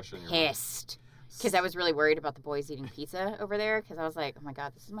it fresh in your room. I'd be pissed. Because I was really worried about the boys eating pizza over there. Because I was like, oh my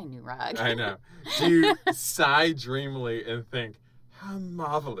God, this is my new rug. I know. Do you sigh dreamily and think, how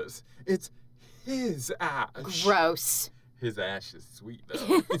marvelous. It's his ash. Gross. His ash is sweet,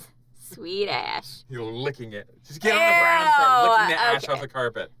 though. Sweet ash. You're licking it. Just get on the ground and start licking the ash off the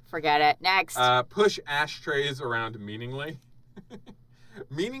carpet. Forget it. Next. Push ashtrays around meaningly.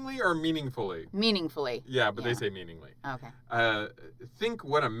 Meaningly or meaningfully? Meaningfully. Yeah, but they say meaningly. Okay. Think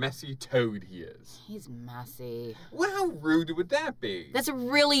what a messy toad he is. He's messy. Well, how rude would that be? That's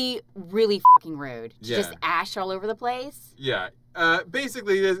really, really fucking rude. Just ash all over the place. Yeah.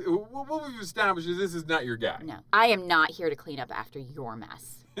 Basically, what we've established is this is not your guy. No. I am not here to clean up after your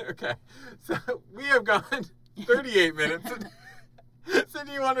mess. Okay. So we have gone 38 minutes. So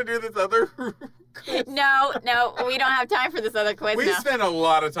do you want to do this other quiz? No, we don't have time for this other quiz. We spent a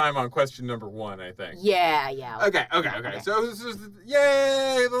lot of time on question number 1, I think. Yeah. Okay. So this is,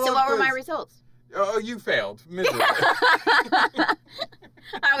 yay! So what were my results? Oh, you failed miserably.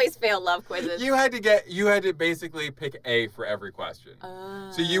 I always fail love quizzes. You had to basically pick A for every question.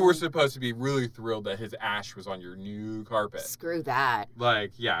 So you were supposed to be really thrilled that his ash was on your new carpet. Screw that.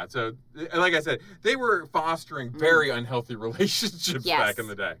 So like I said, they were fostering very unhealthy relationships back in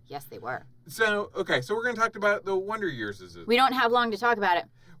the day. Yes, they were. So, so we're going to talk about the Wonder Years. We don't have long to talk about it.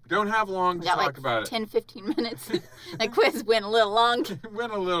 We don't have long to talk about it. 10, 15 minutes. That quiz went a little long.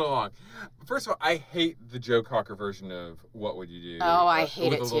 Went a little long. First of all, I hate the Joe Cocker version of What Would You Do? Oh, I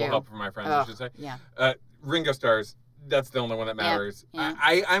hate it too. With a little help from my friends, I should say. Yeah. Ringo Starr's, that's the only one that matters. Yeah.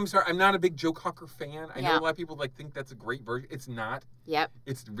 I'm sorry, I'm not a big Joe Cocker fan. I know a lot of people think that's a great version. It's not. Yep.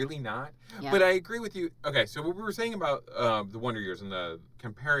 It's really not. Yep. But I agree with you. Okay, so what we were saying about the Wonder Years and the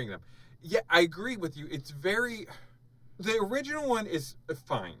comparing them. Yeah, I agree with you. It's very... The original one is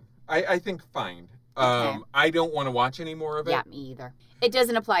fine. I think fine. Okay. I don't want to watch any more of it. Yeah, me either. It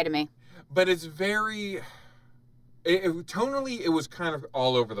doesn't apply to me. But it's very... tonally, it was kind of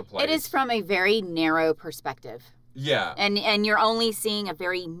all over the place. It is from a very narrow perspective. Yeah. And you're only seeing a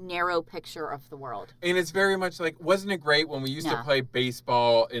very narrow picture of the world. And it's very much like, wasn't it great when we used to play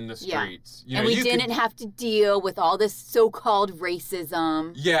baseball in the streets? Yeah. We didn't have to deal with all this so-called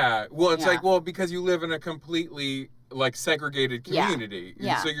racism. Yeah. Well, it's like, because you live in a completely like segregated community.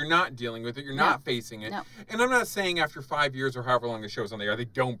 Yeah. So you're not dealing with it. You're not facing it. No. And I'm not saying after 5 years or however long the show's on the air, they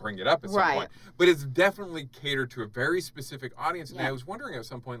don't bring it up at some point. But it's definitely catered to a very specific audience. And I was wondering at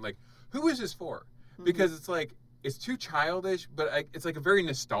some point, like, who is this for? Because it's like, it's too childish, but it's like a very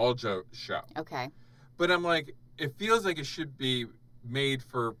nostalgia show. Okay. But I'm like, it feels like it should be made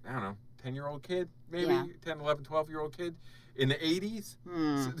for, I don't know, 10-year-old kid, maybe 10, 11, 12-year-old kid in the 80s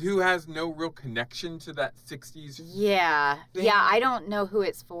who has no real connection to that 60s thing. Yeah, I don't know who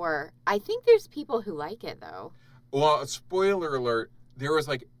it's for. I think there's people who like it, though. Well, spoiler alert, there was,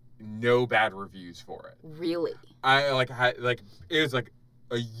 like, no bad reviews for it. Really? It was, like,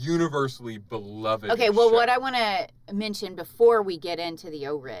 a universally beloved Okay, well, show. what I want to mention before we get into the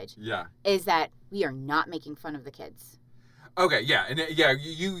O-Ridge is that we are not making fun of the kids. Okay, yeah, and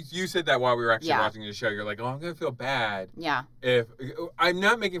you said that while we were actually watching the show. You're like, oh, I'm gonna feel bad. Yeah. If I'm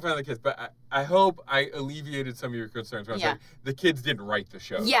not making fun of the kids, but I hope I alleviated some of your concerns. When I was like, the kids didn't write the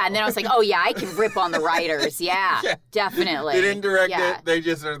show. Yeah, and then I was like, oh yeah, I can rip on the writers. Yeah, definitely. They didn't direct it. They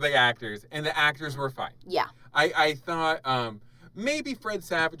just are the actors, and the actors were fine. Yeah. I thought maybe Fred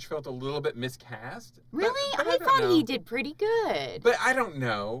Savage felt a little bit miscast. Really? But I thought he did pretty good. But I don't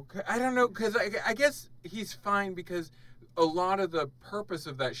know. Because I guess he's fine because a lot of the purpose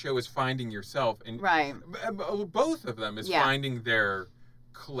of that show is finding yourself. And both of them is finding their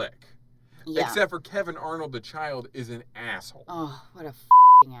clique. Yeah. Except for Kevin Arnold, the child, is an asshole. Oh, what a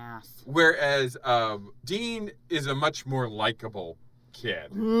f***ing ass. Whereas Dean is a much more likable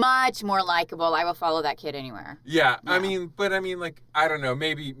kid. Much more likable. I will follow that kid anywhere. Yeah. I mean, like, I don't know.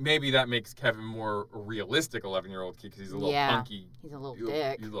 Maybe that makes Kevin more a realistic 11-year-old kid because he's a little punky. He's a little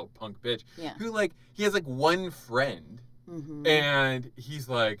dick. He's a little punk bitch. Yeah. Who, like, he has, like, one friend. Mm-hmm. And he's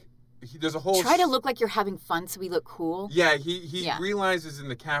like, there's a whole... Try to look like you're having fun so we look cool. Yeah, he realizes in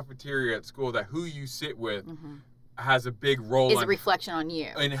the cafeteria at school that who you sit with has a big role... Is a reflection on you.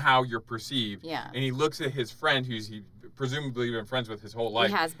 In how you're perceived. Yeah. And he looks at his friend who's presumably been friends with his whole life.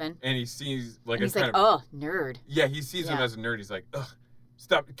 He has been. And he sees like he's like, oh, nerd. Yeah, he sees him as a nerd. He's like, ugh,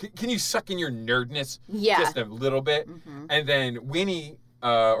 stop. Can you suck in your nerdness? Yeah. Just a little bit. Mm-hmm. And then Winnie,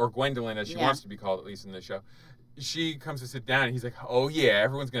 or Gwendolyn, as she wants to be called at least in this show, she comes to sit down and he's like, oh yeah,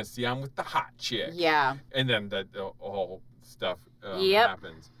 everyone's going to see I'm with the hot chick. Yeah. And then the whole stuff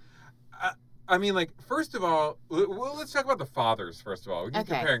happens. I mean, like, first of all, let's talk about the fathers, first of all. We can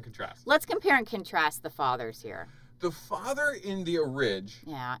compare and contrast. Let's compare and contrast the fathers here. The father in the Ridge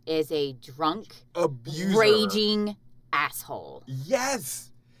is a drunk, abuser, raging asshole. Yes.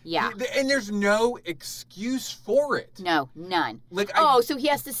 Yeah. And there's no excuse for it. No, none. Like, so he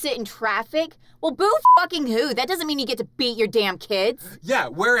has to sit in traffic? Well, boo fucking who? That doesn't mean you get to beat your damn kids. Yeah,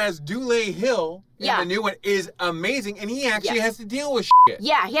 whereas Dulé Hill in the new one is amazing, and he actually has to deal with shit.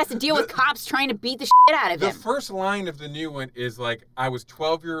 Yeah, he has to deal with cops trying to beat the shit out of him. The first line of the new one is like, I was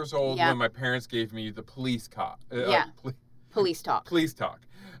 12 years old when my parents gave me the police police talk. Police talk.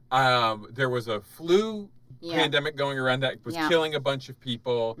 There was a flu pandemic going around that was killing a bunch of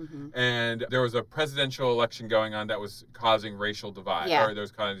people, and there was a presidential election going on that was causing racial divide, or there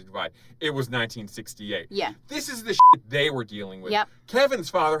was causing a divide. It was 1968. Yeah. This is the shit they were dealing with. Yep. Kevin's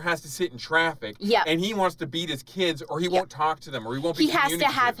father has to sit in traffic, and he wants to beat his kids, or he won't talk to them, or he won't be communicative. He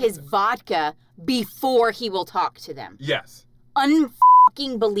has to have his vodka before he will talk to them. Yes.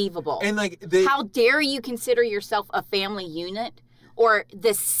 Unfucking believable. And like, how dare you consider yourself a family unit, or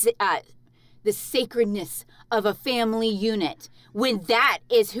the sacredness of a family unit, when that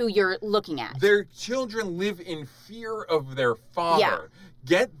is who you're looking at? Their children live in fear of their father. Yeah.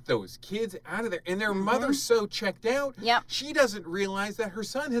 Get those kids out of there. And their mother's so checked out, Yep. she doesn't realize that her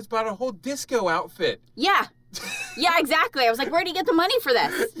son has bought a whole disco outfit. Yeah. Yeah, exactly. I was like, where'd he get the money for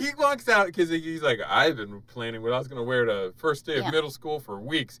this? He walks out because he's like, I've been planning what I was going to wear to first day of middle school for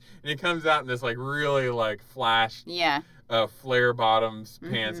weeks. And he comes out in this like really like flash, flare bottoms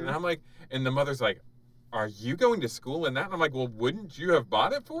pants. And I'm like, and the mother's like, are you going to school in that? And I'm like, well, wouldn't you have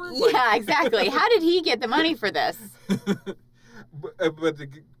bought it for him? Like, yeah, exactly. How did he get the money for this? But to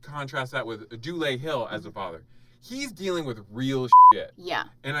contrast that with Dulé Hill as a father, he's dealing with real shit. Yeah.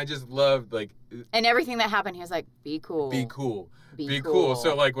 And I just loved like. And everything that happened, he was like, "Be cool. Be cool. Be cool."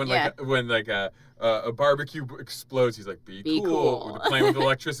 So like when a barbecue explodes, he's like, "Be cool." When they're playing with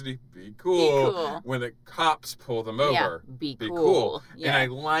electricity, be cool. Be cool. When the cops pull them over, be cool. Yeah. And I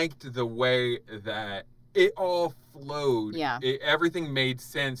liked the way that it all flowed. Yeah. Everything made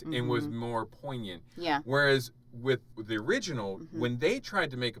sense and was more poignant. Yeah. Whereas with the original, when they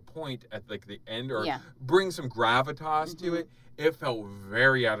tried to make a point at like the end or bring some gravitas to it, it felt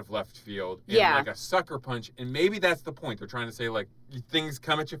very out of left field and like a sucker punch. And maybe that's the point. They're trying to say, like, things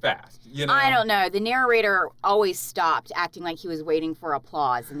come at you fast. You know? I don't know. The narrator always stopped acting like he was waiting for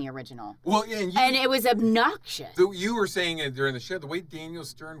applause in the original. Well, and it was obnoxious. You were saying it during the show, the way Daniel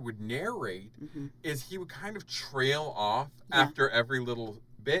Stern would narrate is he would kind of trail off after every little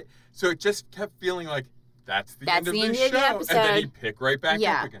bit. So it just kept feeling like that's the end of the show. And then he'd pick right back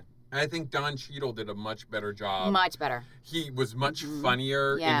up again. I think Don Cheadle did a much better job. Much better. He was much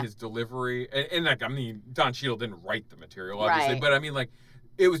funnier in his delivery. And like, I mean, Don Cheadle didn't write the material, obviously. But I mean, like,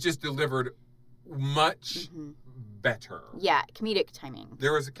 it was just delivered much better. Yeah, comedic timing.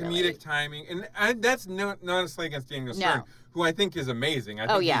 There was a comedic timing. And that's not honestly against Daniel Stern, who I think is amazing. I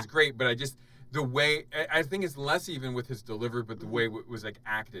think he's great, but the way, I think it's less even with his delivery, but the way it was like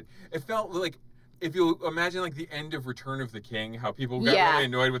acted. It felt like, if you imagine like the end of Return of the King, how people got really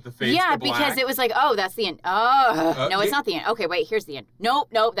annoyed with the fades to black. Because it was like, oh, that's the end. Oh, no, it's not the end. Okay, wait, here's the end. Nope,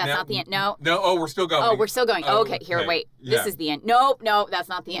 that's not the end. No, we're still going. Oh, we're still going. Oh, okay, here, wait. This is the end. Nope, that's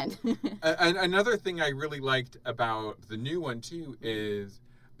not the end. Another thing I really liked about the new one too is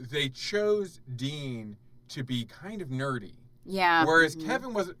they chose Dean to be kind of nerdy. Yeah. Whereas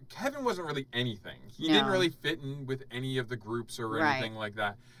Kevin wasn't really anything. He didn't really fit in with any of the groups or anything like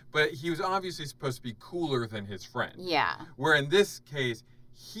that. But he was obviously supposed to be cooler than his friend. Yeah. Where in this case,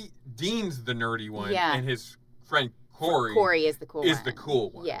 Dean's the nerdy one, and his friend Corey is the cool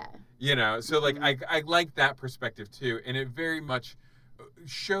one. Yeah. You know, so like I like that perspective too, and it very much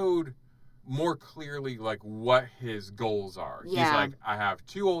showed more clearly like what his goals are. Yeah. He's like, I have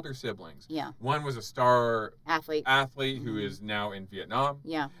 2 older siblings. Yeah. One was a star athlete who is now in Vietnam.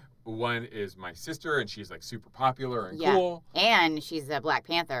 Yeah. One is my sister, and she's like super popular and cool. And she's a Black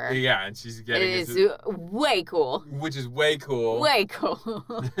Panther. Yeah, and she's getting way cool. Which is way cool. Way cool.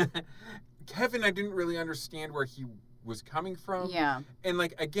 Kevin, I didn't really understand where he was coming from. Yeah. And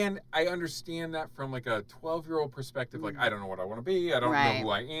like, again, I understand that from like a 12-year-old perspective. Like, I don't know what I want to be. I don't know who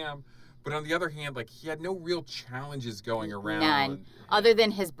I am. But on the other hand, like, he had no real challenges going around. None. Other than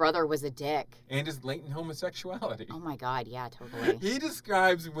his brother was a dick. And his latent homosexuality. Oh, my God. Yeah, totally. He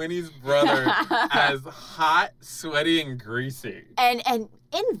describes Winnie's brother as hot, sweaty, and greasy. And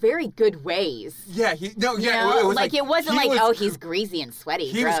in very good ways. Yeah. It was like it wasn't like, he's greasy and sweaty.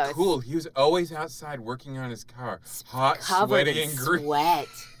 He was cool. He was always outside working on his car. Hot, sweaty, and greasy. Sweat.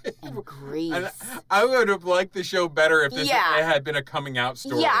 And grease. And I would have liked the show better if it had been a coming out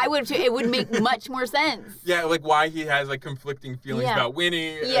story. Yeah, I would too. It would make much more sense. Yeah, like why he has like conflicting feelings about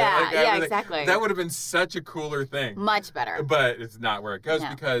Winnie. Yeah, exactly. That would have been such a cooler thing. Much better. But it's not where it goes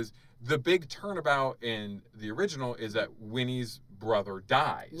because the big turnabout in the original is that Winnie's brother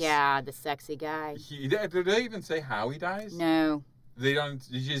dies. Yeah, the sexy guy. Did they even say how he dies? No. They don't.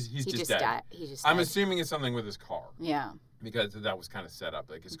 He's just dead. He just I'm assuming it's something with his car. Yeah. Because that was kind of set up.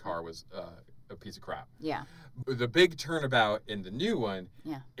 Like his car was a piece of crap. Yeah. The big turnabout in the new one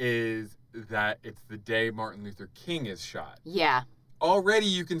is that it's the day Martin Luther King is shot. Yeah. Already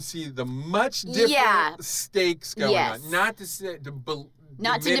you can see the much different stakes going on. Not to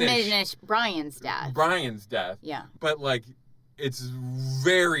diminish Brian's death. Yeah. But like it's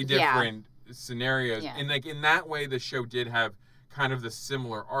very different scenarios. Yeah. And like in that way the show did have kind of the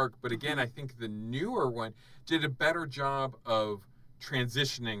similar arc. But again, I think the newer one did a better job of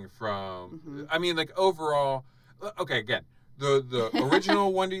transitioning from I mean, like overall, okay, again, the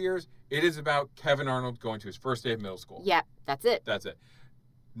original Wonder Years, it is about Kevin Arnold going to his first day of middle school. Yep, that's it.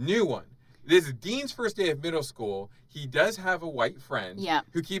 New one. This is Dean's first day of middle school. He does have a white friend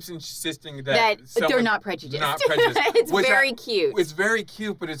who keeps insisting that they're not prejudiced. It's very cute. It's very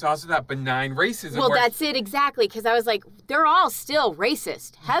cute, but it's also that benign racism. Well, that's it exactly, because I was like, they're all still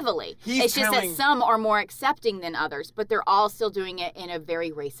racist, heavily. It's just that some are more accepting than others, but they're all still doing it in a very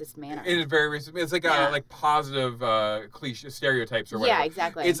racist manner. In a very racist manner. It's like like positive cliche stereotypes or whatever. Yeah,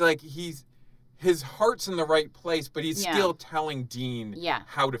 exactly. It's like his heart's in the right place, but he's still telling Dean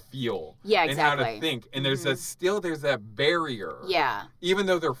how to feel and how to think. And there's that barrier. Yeah. Even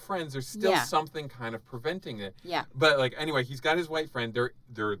though they're friends, there's still something kind of preventing it. Yeah. But like anyway, he's got his white friend. They're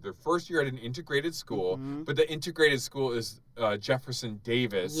their first year at an integrated school, but the integrated school is Jefferson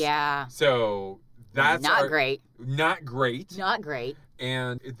Davis. Yeah. So that's not great. Not great. Not great.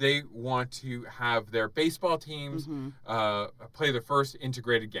 And they want to have their baseball teams play the first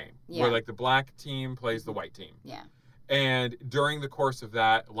integrated game, where like the black team plays the white team. Yeah. And during the course of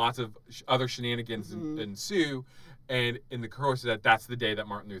that, lots of other shenanigans ensue, And in the course of that's the day that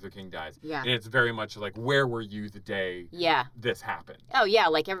Martin Luther King dies. Yeah. And it's very much like, where were you the day this happened? Oh, yeah.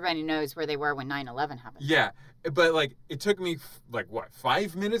 Like, everybody knows where they were when 9/11 happened. Yeah. But, like, it took me,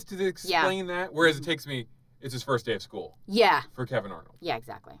 5 minutes to explain that? Whereas it takes me, it's his first day of school. Yeah. For Kevin Arnold. Yeah,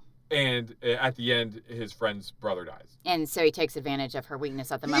 exactly. And at the end, his friend's brother dies. And so he takes advantage of her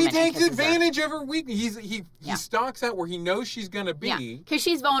weakness at the moment. He takes advantage of her weakness. He stalks out where he knows she's going to be. Yeah, because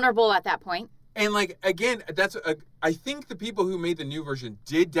she's vulnerable at that point. And, like, again, I think the people who made the new version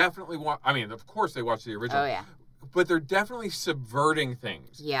did definitely watch. I mean, of course they watched the original. Oh, yeah. But they're definitely subverting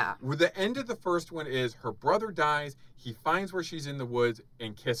things. Yeah. Where the end of the first one is her brother dies, he finds where she's in the woods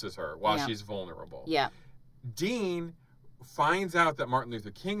and kisses her while she's vulnerable. Yeah. Dean finds out that Martin Luther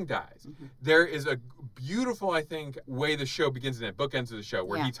King dies. Mm-hmm. There is a beautiful, I think, way the show begins and it bookends of the show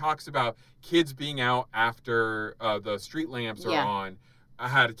where he talks about kids being out after the street lamps are on.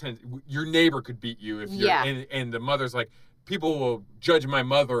 Your neighbor could beat you if you're and the mother's like, people will judge my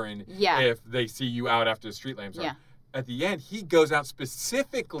mother and if they see you out after the street lamps are on. At the end, he goes out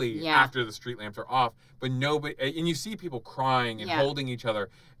specifically after the street lamps are off, but nobody, and you see people crying and holding each other,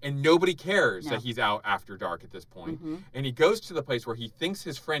 and nobody cares that he's out after dark at this point. Mm-hmm. And he goes to the place where he thinks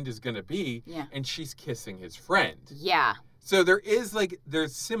his friend is going to be, and she's kissing his friend. Yeah. So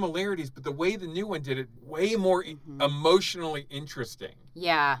there's similarities, but the way the new one did it, way more emotionally interesting.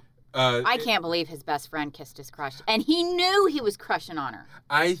 Yeah. I can't believe his best friend kissed his crush. And he knew he was crushing on her.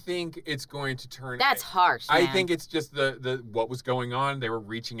 I think it's going to turn... That's harsh, man. I think it's just the what was going on. They were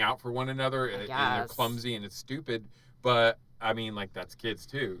reaching out for one another, and they're clumsy, and it's stupid. But, I mean, like, that's kids,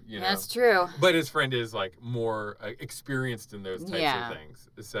 too. You know? That's true. But his friend is, like, more experienced in those types of things.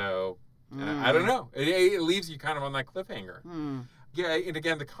 So, I don't know. It leaves you kind of on that cliffhanger. Yeah, and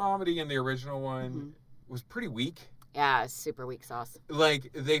again, the comedy in the original one was pretty weak. Yeah, it's super weak sauce. Like,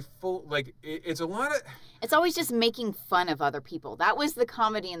 it's a lot of... It's always just making fun of other people. That was the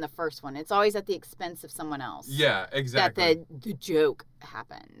comedy in the first one. It's always at the expense of someone else. Yeah, exactly. That the joke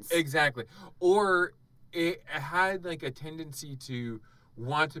happens. Exactly. Or it had, like, a tendency to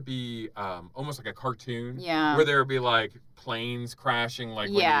want to be almost like a cartoon. Yeah. Where there would be, like, planes crashing, like,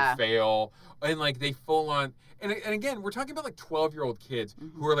 when you fail. And, like, they full on... And again, we're talking about, like, 12-year-old kids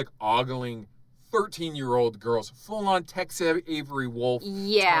who are, like, ogling 13-year-old girls, full-on Tex Avery Wolf tongue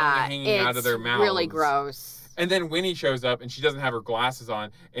hanging out of their mouths. It's really gross. And then Winnie shows up, and she doesn't have her glasses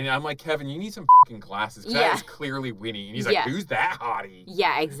on. And I'm like, Kevin, you need some fucking glasses. Because that is clearly Winnie. And he's like, who's that hottie?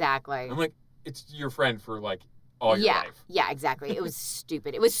 Yeah, exactly. I'm like, it's your friend for, like, all your life. Yeah, exactly. It was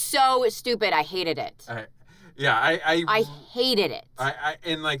stupid. It was so stupid. I hated it. I hated it.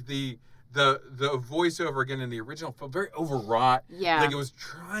 And, like, the voiceover again in the original felt very overwrought. Yeah. Like it was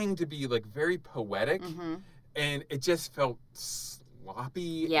trying to be like very poetic and it just felt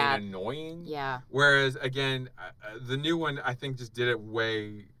sloppy and annoying. Yeah. Whereas again, the new one I think just did it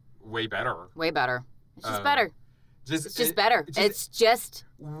way better. Way better. It's just better. It's just better. It's just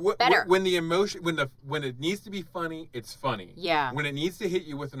better. When the emotion, when it needs to be funny, it's funny. Yeah. When it needs to hit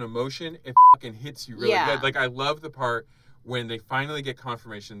you with an emotion, it fucking hits you really good. Like I love the part when they finally get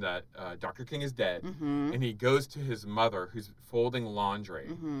confirmation that Dr. King is dead, and he goes to his mother, who's folding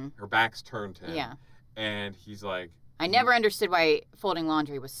laundry. Her back's turned to him. And he's like... I never understood why folding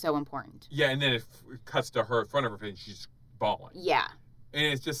laundry was so important. Yeah, and then it cuts to her in front of her face, and she's bawling. Yeah. And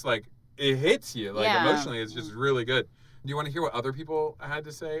it's just like, it hits you. Like, emotionally, it's just really good. Do you want to hear what other people had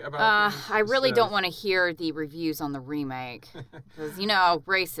to say about I really don't want to hear the reviews on the remake. Because,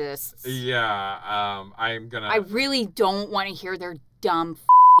 racists. Yeah, I'm going to... I really don't want to hear their dumb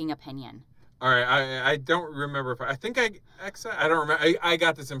opinion. All right, I don't remember if I think I don't remember. I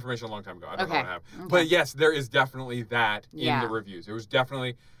got this information a long time ago. I don't know what happened. But yes, there is definitely that in the reviews. It was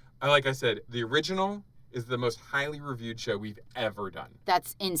definitely, like I said, the original is the most highly reviewed show we've ever done.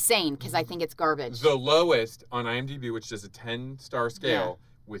 That's insane because I think it's garbage. The lowest on IMDb, which is a 10-star scale,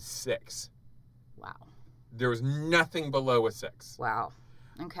 was 6. Wow. There was nothing below a 6. Wow.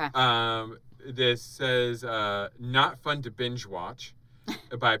 Okay. This says, not fun to binge watch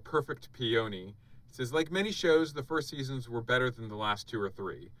by Perfect Peony. It says, like many shows, the first seasons were better than the last 2 or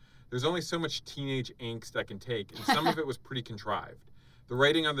 3. There's only so much teenage angst I can take, and some of it was pretty contrived. The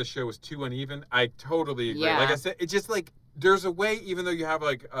writing on the show was too uneven. I totally agree. Yeah. Like I said, it's just like there's a way, even though you have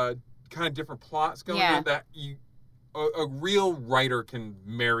like kind of different plots going on, that a real writer can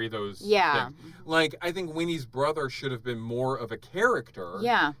marry those things. Like I think Winnie's brother should have been more of a character.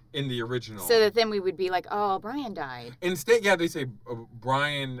 Yeah. in the original. So that then we would be like, oh, Brian died. Instead, they say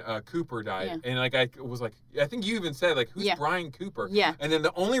Brian Cooper died. Yeah. And I was like, I think you even said, who's Brian Cooper? Yeah. And then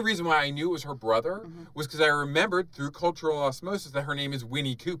the only reason why I knew it was her brother was because I remembered through cultural osmosis that her name is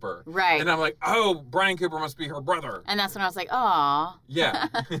Winnie Cooper. Right. And I'm like, oh, Brian Cooper must be her brother. And that's when I was like, aw. Yeah.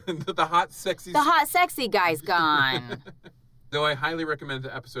 The hot, sexy... The hot, sexy guy's gone. Though I highly recommend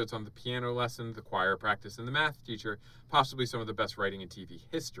the episodes on the piano lesson, the choir practice, and the math teacher, possibly some of the best writing in TV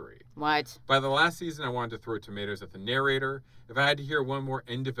history. What? By the last season, I wanted to throw tomatoes at the narrator. If I had to hear one more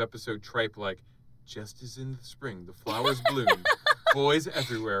end-of-episode tripe like, just as in the spring the flowers bloom, boys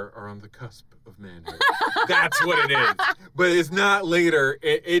everywhere are on the cusp of manhood. That's what it is. But it's not later.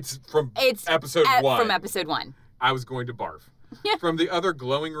 It's from episode 1. From episode 1. I was going to barf. From the other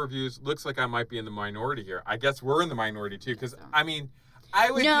glowing reviews, looks like I might be in the minority here. I guess we're in the minority too, because I mean,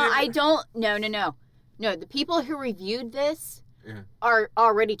 I would. No, I don't. No. No, the people who reviewed this are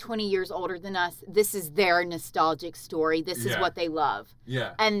already 20 years older than us. This is their nostalgic story. This is what they love.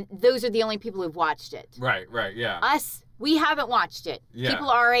 Yeah. And those are the only people who've watched it. Right. Yeah. Us. We haven't watched it. Yeah.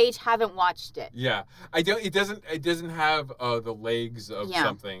 People our age haven't watched it. Yeah, It doesn't have the legs of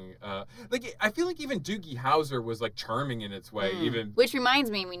something. I feel like even Doogie Howser was charming in its way. Even which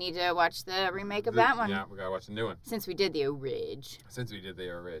reminds me, we need to watch the remake of that one. Yeah, we gotta watch the new one. Since we did the Orig.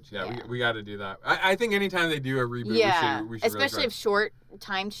 Yeah. We got to do that. I think anytime they do a reboot, we should especially really if short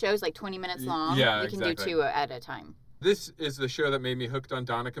timed shows 20 minutes long. Yeah, we can do 2 at a time. This is the show that made me hooked on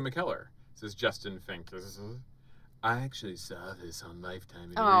Donica McKellar. Says Justin Fink. I actually saw this on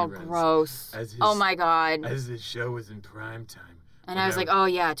Lifetime in reruns. Gross. Oh, my God. As the show was in prime time. And I was like,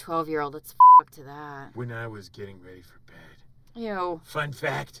 12-year-old, let's f*** to that. When I was getting ready for bed. Ew. Fun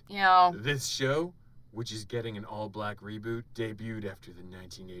fact. Ew. This show, which is getting an all-black reboot, debuted after the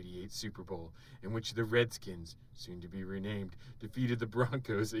 1988 Super Bowl, in which the Redskins, soon to be renamed, defeated the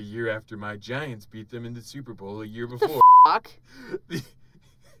Broncos a year after my Giants beat them in the Super Bowl a year before. Fuck?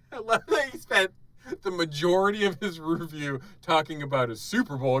 I love that he spent the majority of his review talking about a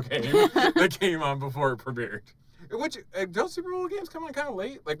Super Bowl game that came on before it premiered. Which, don't Super Bowl games come on kind of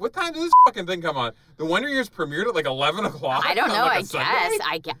late? What time does this fucking thing come on? The Wonder Years premiered at 11 o'clock? I don't know, I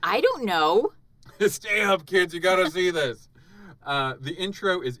guess. I don't know. Stay up, kids. You gotta see this. The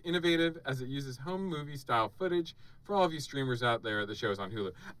intro is innovative as it uses home movie style footage. For all of you streamers out there, the show is on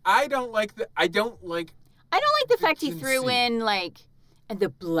Hulu. I don't like the fact he threw in the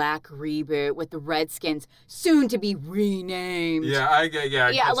black reboot with the Redskins, soon to be renamed. Yeah,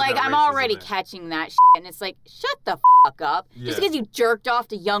 I'm already catching that shit, and it's shut the fuck up. Yeah. Just because you jerked off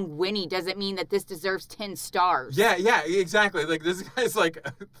to young Winnie doesn't mean that this deserves 10 stars. Yeah, exactly. This guy's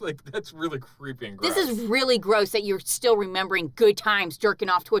that's really creepy and gross. This is really gross that you're still remembering good times jerking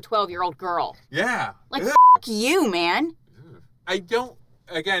off to a 12-year-old girl. Yeah. Fuck you, man. I don't.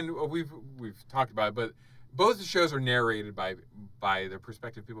 Again, we've talked about it, but both the shows are narrated by their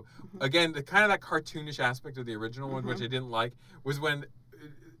prospective people. Mm-hmm. Again, the kind of that cartoonish aspect of the original one, which I didn't like, was when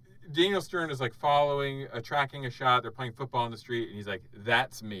Daniel Stern is tracking a shot. They're playing football in the street, and he's like,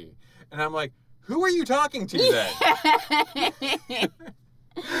 "That's me," and I'm like, "Who are you talking to then?"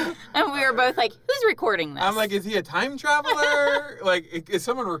 And we were both like, "Who's recording this?" I'm like, "Is he a time traveler? Is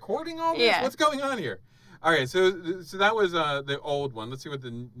someone recording all this? Yeah. What's going on here?" All right, so that was the old one. Let's see what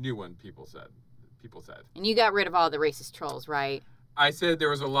the new one people said. And you got rid of all the racist trolls, right? I said there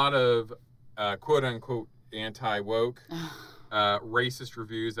was a lot of quote-unquote anti-woke racist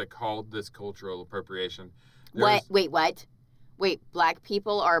reviews that called this cultural appropriation. Wait, what? Wait, black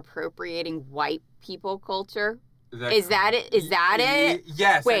people are appropriating white people culture? Is that it?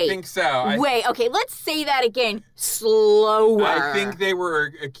 Yes, I think so. Okay, let's say that again slower. I think they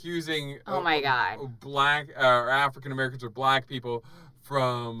were accusing my God. Black or African Americans or black people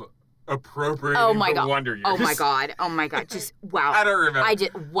from appropriating the Wonder Years. Oh my God. Just wow. I don't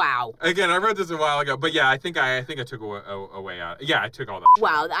remember. Wow. Again, I read this a while ago, but yeah, I think I took a way out. Yeah, I took all that.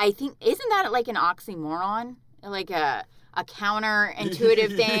 Wow, I think isn't that an oxymoron? A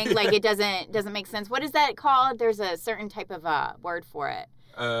counterintuitive thing? It doesn't make sense. What is that called? There's a certain type of word for it.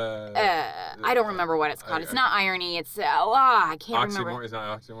 I don't remember what it's called. It's not irony. It's I can't remember. Is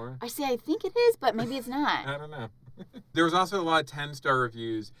that oxymoron? I think it is, but maybe it's not. I don't know. There was also a lot of 10-star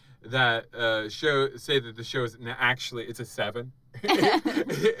reviews that say that the show is actually it's a 7.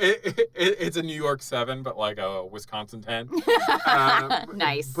 It's a New York 7, but a Wisconsin 10.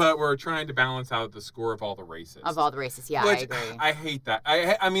 Nice. But we're trying to balance out the score of all the races. Yeah, I agree. I hate that.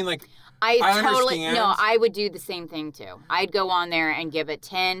 I mean, I totally understand. No, I would do the same thing too. I'd go on there and give it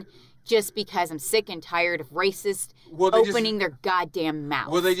 10. Just because I'm sick and tired of racists opening their goddamn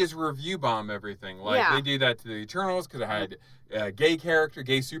mouth. Well, they just review bomb everything. They do that to the Eternals because gay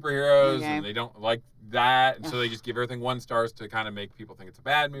superheroes, and they don't like that, and so they just give everything 1 stars to kind of make people think it's a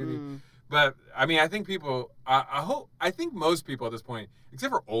bad movie. But I mean, I think people, I think most people at this point,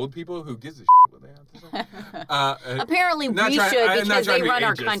 except for old people who gives a shit what they have to say. Apparently we should, because they run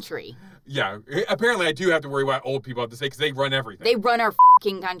our country. Yeah, apparently I do have to worry what old people have to say because they run everything. They run our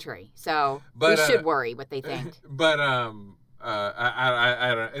fucking country, so we should worry what they think. But I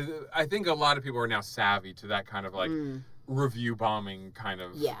don't. I think a lot of people are now savvy to that kind of like review bombing kind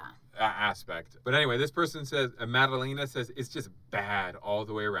of aspect. But anyway, this person says, Madalena says, it's just bad all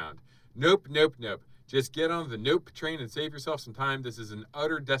the way around. Nope. Just get on the nope train and save yourself some time. This is an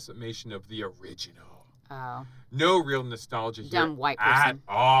utter decimation of the original. Oh. No real nostalgia here Dumb white person. At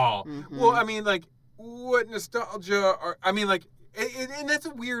all. Well, I mean, like, what nostalgia are... I mean, like, and that's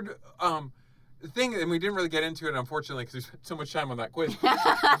a weird thing, and we didn't really get into it, unfortunately, because we spent so much time on that quiz.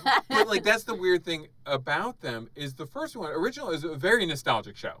 But, like, that's the weird thing about them, is the first one, original, is a very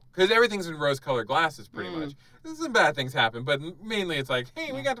nostalgic show. Because everything's in rose-colored glasses, pretty much. Some bad things happen, but mainly it's like,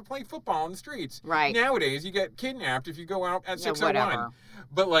 hey, we got to play football in the streets. Right. Nowadays, you get kidnapped if you go out at 6:01.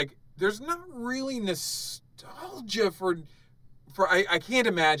 But, like, there's not really nostalgia for I can't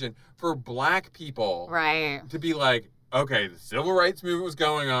imagine, for black people to be like, okay, the civil rights movement was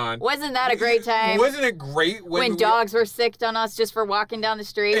going on. Wasn't that a great time? Wasn't it great when dogs were sicked on us just for walking down the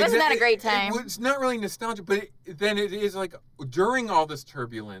street? Wasn't that a great time? It's not really nostalgia, but then it is like during all this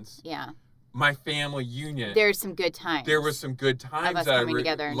turbulence. Yeah. My family unit. There's some good times. There was some good times of us coming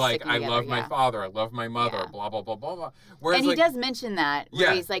together and like I together, love my father, I love my mother, blah blah blah blah blah. Whereas, and he does mention that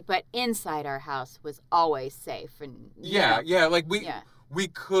where he's like, but inside our house was always safe and like we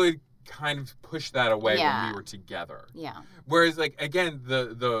could kind of push that away when we were together. Yeah. Whereas like again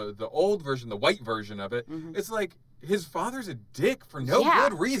the old version, the white version of it, it's like his father's a dick for no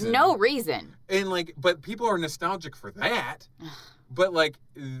good reason. No reason. And like, but people are nostalgic for that. But like,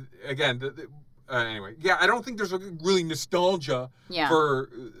 again, anyway, I don't think there's a really nostalgia for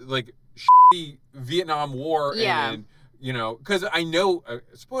like shitty Vietnam War and you know, because I know,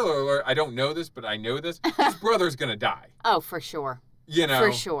 spoiler alert, I don't know this, but I know this. His brother's gonna die. Oh, for sure. You know,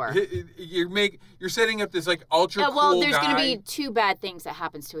 for sure. You're setting up this like ultra cool well, there's guy. Gonna be 2 bad things that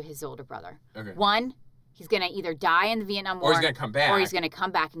happens to his older brother. Okay. One, he's gonna either die in the Vietnam War, or he's gonna come back, or he's gonna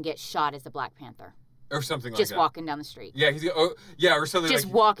come back and get shot as the Black Panther. Or something like that. Just walking down the street. Yeah, or something just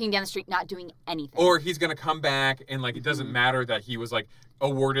like... walking down the street, not doing anything. Or he's going to come back and, like, it doesn't matter that he was, like,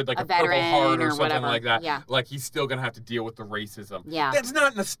 awarded, like, a Purple Heart or something whatever. Like that. Yeah. Like, he's still going to have to deal with the racism. Yeah. That's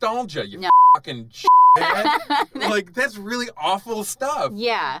not nostalgia, you fucking Like, that's really awful stuff.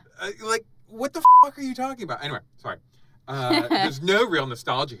 Yeah. Like, what the fuck are you talking about? Anyway, sorry. There's no real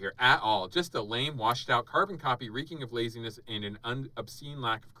nostalgia here at all. Just a lame, washed-out carbon copy reeking of laziness and an obscene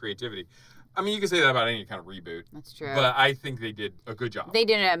lack of creativity. I mean, you can say that about any kind of reboot. That's true. But I think they did a good job. They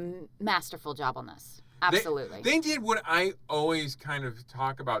did a masterful job on this. Absolutely. They did what I always kind of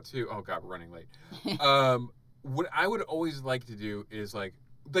talk about, too. Oh, God, we're running late. What I would always like to do is, like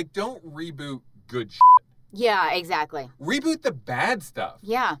don't reboot good shit. Yeah, exactly. Reboot the bad stuff.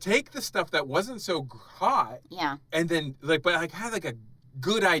 Yeah. Take the stuff that wasn't so hot. Yeah. And then, like, but, like, had, like, a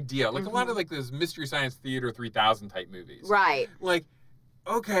good idea. Like, a lot of, like, those Mystery Science Theater 3000 type movies. Right. Like...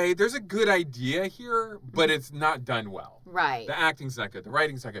 Okay, there's a good idea here, but it's not done well. Right. The acting's not good. The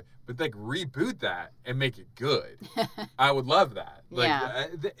writing's not good. But, like, reboot that and make it good. I would love that. Like,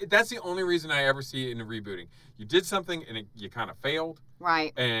 that's the only reason I ever see it in rebooting. You did something and you kind of failed.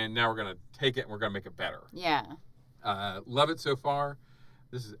 Right. And now we're going to take it and we're going to make it better. Yeah. Love it so far.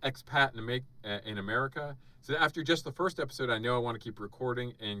 This is Expat in America. So after just the first episode, I know I want to keep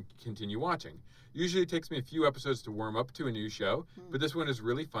recording and continue watching. Usually it takes me a few episodes to warm up to a new show, but this one is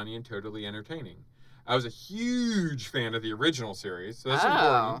really funny and totally entertaining. I was a huge fan of the original series, so that's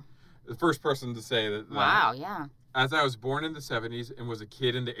important. The first person to say that. Wow, yeah. As I was born in the 70s and was a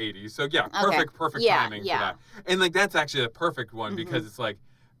kid in the 80s. So yeah, perfect timing for that. And like that's actually a perfect one because it's like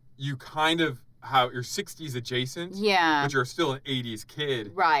you kind of how you're 60s adjacent, but you're still an 80s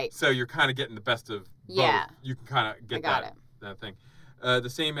kid. Right. So you're kind of getting the best of both. Yeah. You can kind of get that thing. The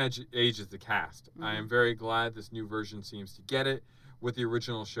same age as the cast. I am very glad this new version seems to get it, what the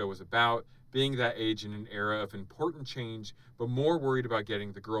original show was about, being that age in an era of important change, but more worried about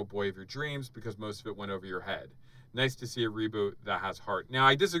getting the girl-boy of your dreams because most of it went over your head. Nice to see a reboot that has heart. Now,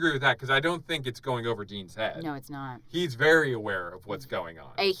 I disagree with that because I don't think it's going over Dean's head. No, it's not. He's very aware of what's going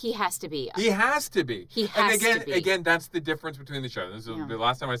on. He has to be. He has to be. He has to be. Again, that's the difference between the shows. This is the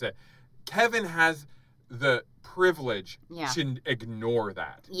last time I said Kevin has the privilege to ignore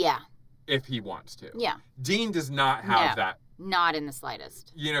that. Yeah. If he wants to. Yeah. Dean does not have that. Not in the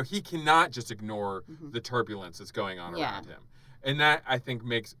slightest. You know, he cannot just ignore the turbulence that's going on around him. And that, I think,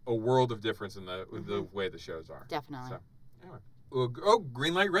 makes a world of difference in the way the shows are. Definitely. So, anyway. Oh,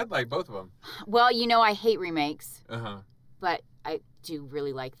 green light, red light, both of them. Well, I hate remakes. But I do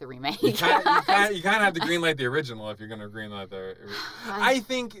really like the remake. You kind of have to green light the original if you're going to green light the... I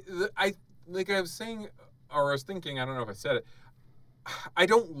think, like I was saying, or I was thinking, I don't know if I said it, I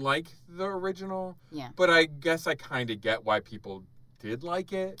don't like the original, but I guess I kind of get why people did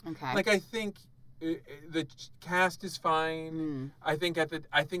like it. Okay. Like, I think the cast is fine. I think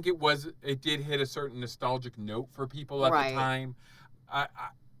it did hit a certain nostalgic note for people at the time. I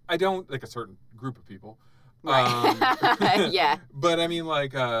don't like a certain group of people. Right. Yeah. But I mean,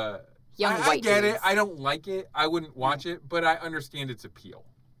 like, young white I get dudes. it. I don't like it. I wouldn't watch it, but I understand its appeal.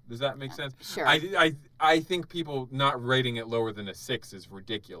 Does that make sense? Sure. I think people not rating it lower than a 6 is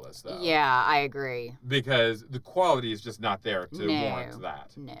ridiculous, though. Yeah, I agree. Because the quality is just not there to warrant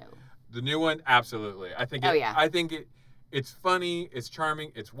that. No. The new one, absolutely. I think. It's funny. It's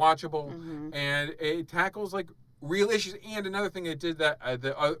charming. It's watchable, and it tackles like real issues. And another thing it did that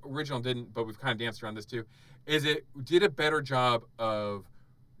the original didn't, but we've kind of danced around this too, is it did a better job of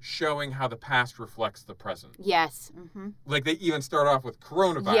showing how the past reflects the present. Yes. Like they even start off with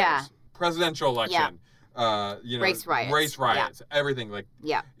coronavirus, presidential election, race riots, everything. Like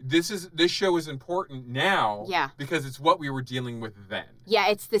this show is important now because it's what we were dealing with then. Yeah,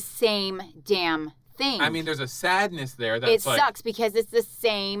 it's the same damn thing. I mean, there's a sadness there that's it sucks because it's the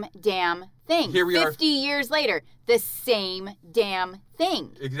same damn thing. Here we 50 years later, the same damn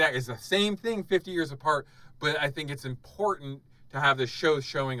thing. Exactly. It's the same thing 50 years apart, but I think it's important to have this show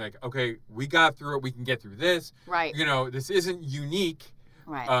showing like, okay, we got through it, we can get through this. Right. This isn't unique.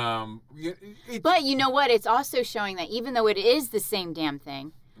 Right. But you know what? It's also showing that even though it is the same damn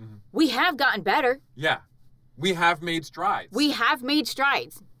thing, we have gotten better. Yeah. We have made strides.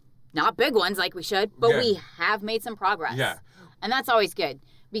 Not big ones like we should, but we have made some progress. Yeah. And that's always good.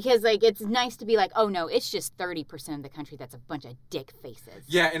 Because, like, it's nice to be like, oh, no, it's just 30% of the country that's a bunch of dick faces.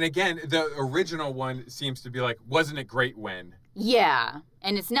 Yeah, and again, the original one seems to be like, wasn't it great when? Yeah,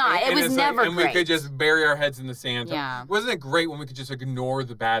 and it's not. It was never great. And we could just bury our heads in the sand. Yeah. Wasn't it great when we could just ignore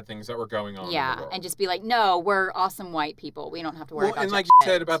the bad things that were going on in the world? And just be like, no, we're awesome white people. We don't have to worry about that. And like you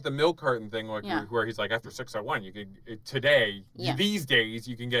said about the milk carton thing, like where he's like, after 6:01, you could, today, these days,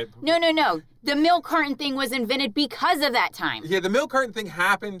 you can get... No. The milk carton thing was invented because of that time. Yeah, the milk carton thing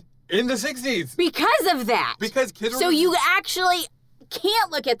happened in the 60s. Because of that. Because kids So you actually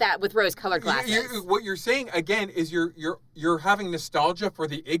can't look at that with rose-colored glasses. What you're saying, again, is you're having nostalgia for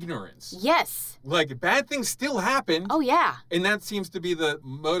the ignorance. Yes. Like, bad things still happen. Oh, yeah. And that seems to be the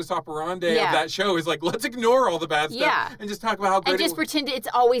modus operandi of that show, is like, let's ignore all the bad stuff and just talk about how great and just pretend it's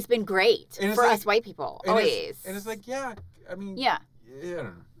always been great for us white people. Always. And it's like, I mean... Yeah. I don't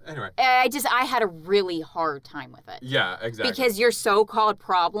know. Anyway. I had a really hard time with it. Yeah, exactly. Because your so-called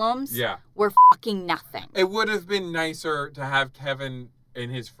problems were fucking nothing. It would have been nicer to have Kevin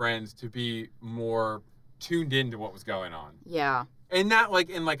and his friends to be more tuned into what was going on. Yeah. And not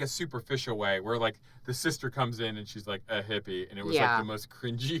like in like a superficial way where like the sister comes in and she's like a hippie and it was like the most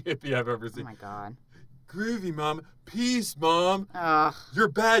cringy hippie I've ever seen. Oh my God. Groovy, Mom. Peace, Mom. Ugh. Your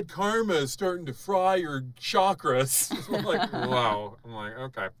bad karma is starting to fry your chakras. I'm like, wow. I'm like,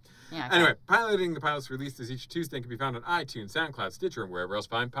 okay. Yeah, anyway, Piloting the Pilots released as each Tuesday can be found on iTunes, SoundCloud, Stitcher, and wherever else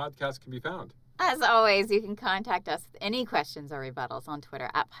fine podcasts can be found. As always, you can contact us with any questions or rebuttals on Twitter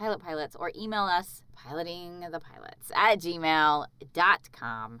at PilotPilots or email us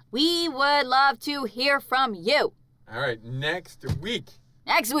pilotingthepilots@gmail.com. We would love to hear from you. All right, next week.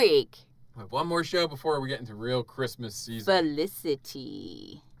 We have one more show before we get into real Christmas season.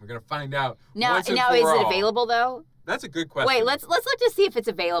 Felicity. We're going to find out. Now is it available, though? That's a good question. Wait, let's look to see if it's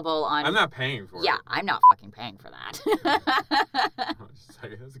available on... I'm not paying for it. Yeah, I'm not fucking paying for that.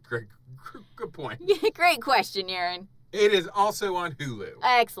 That's a great good point. Great question, Aaron. It is also on Hulu.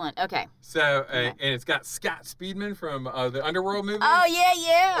 Excellent. Okay. So, and it's got Scott Speedman from the Underworld movie. Oh,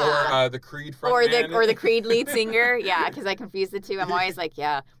 yeah. Or the Creed frontman. Or the Creed lead singer. Yeah, because I confuse the two. I'm always like,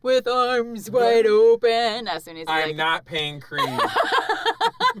 with arms wide open. As soon as I'm not paying Creed.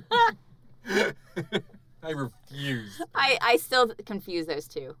 I refuse. I still confuse those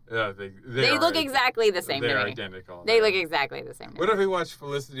two. Yeah, they look exactly the same to me. They're identical. They look exactly the same to me. What if we watched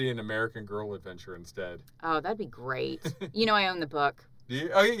Felicity and American Girl Adventure instead? Oh, that'd be great. I own the book. Do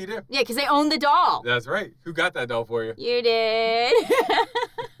you? Oh, yeah, you do? Yeah, because I own the doll. That's right. Who got that doll for you? You did.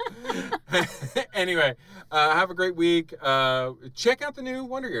 Anyway, have a great week. Check out the new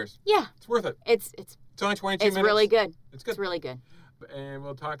Wonder Years. Yeah. It's worth it. It's only 22 minutes. It's really good. It's good. It's really good. And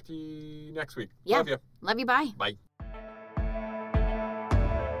we'll talk to you next week. Yeah. Love you. Love you. Bye. Bye.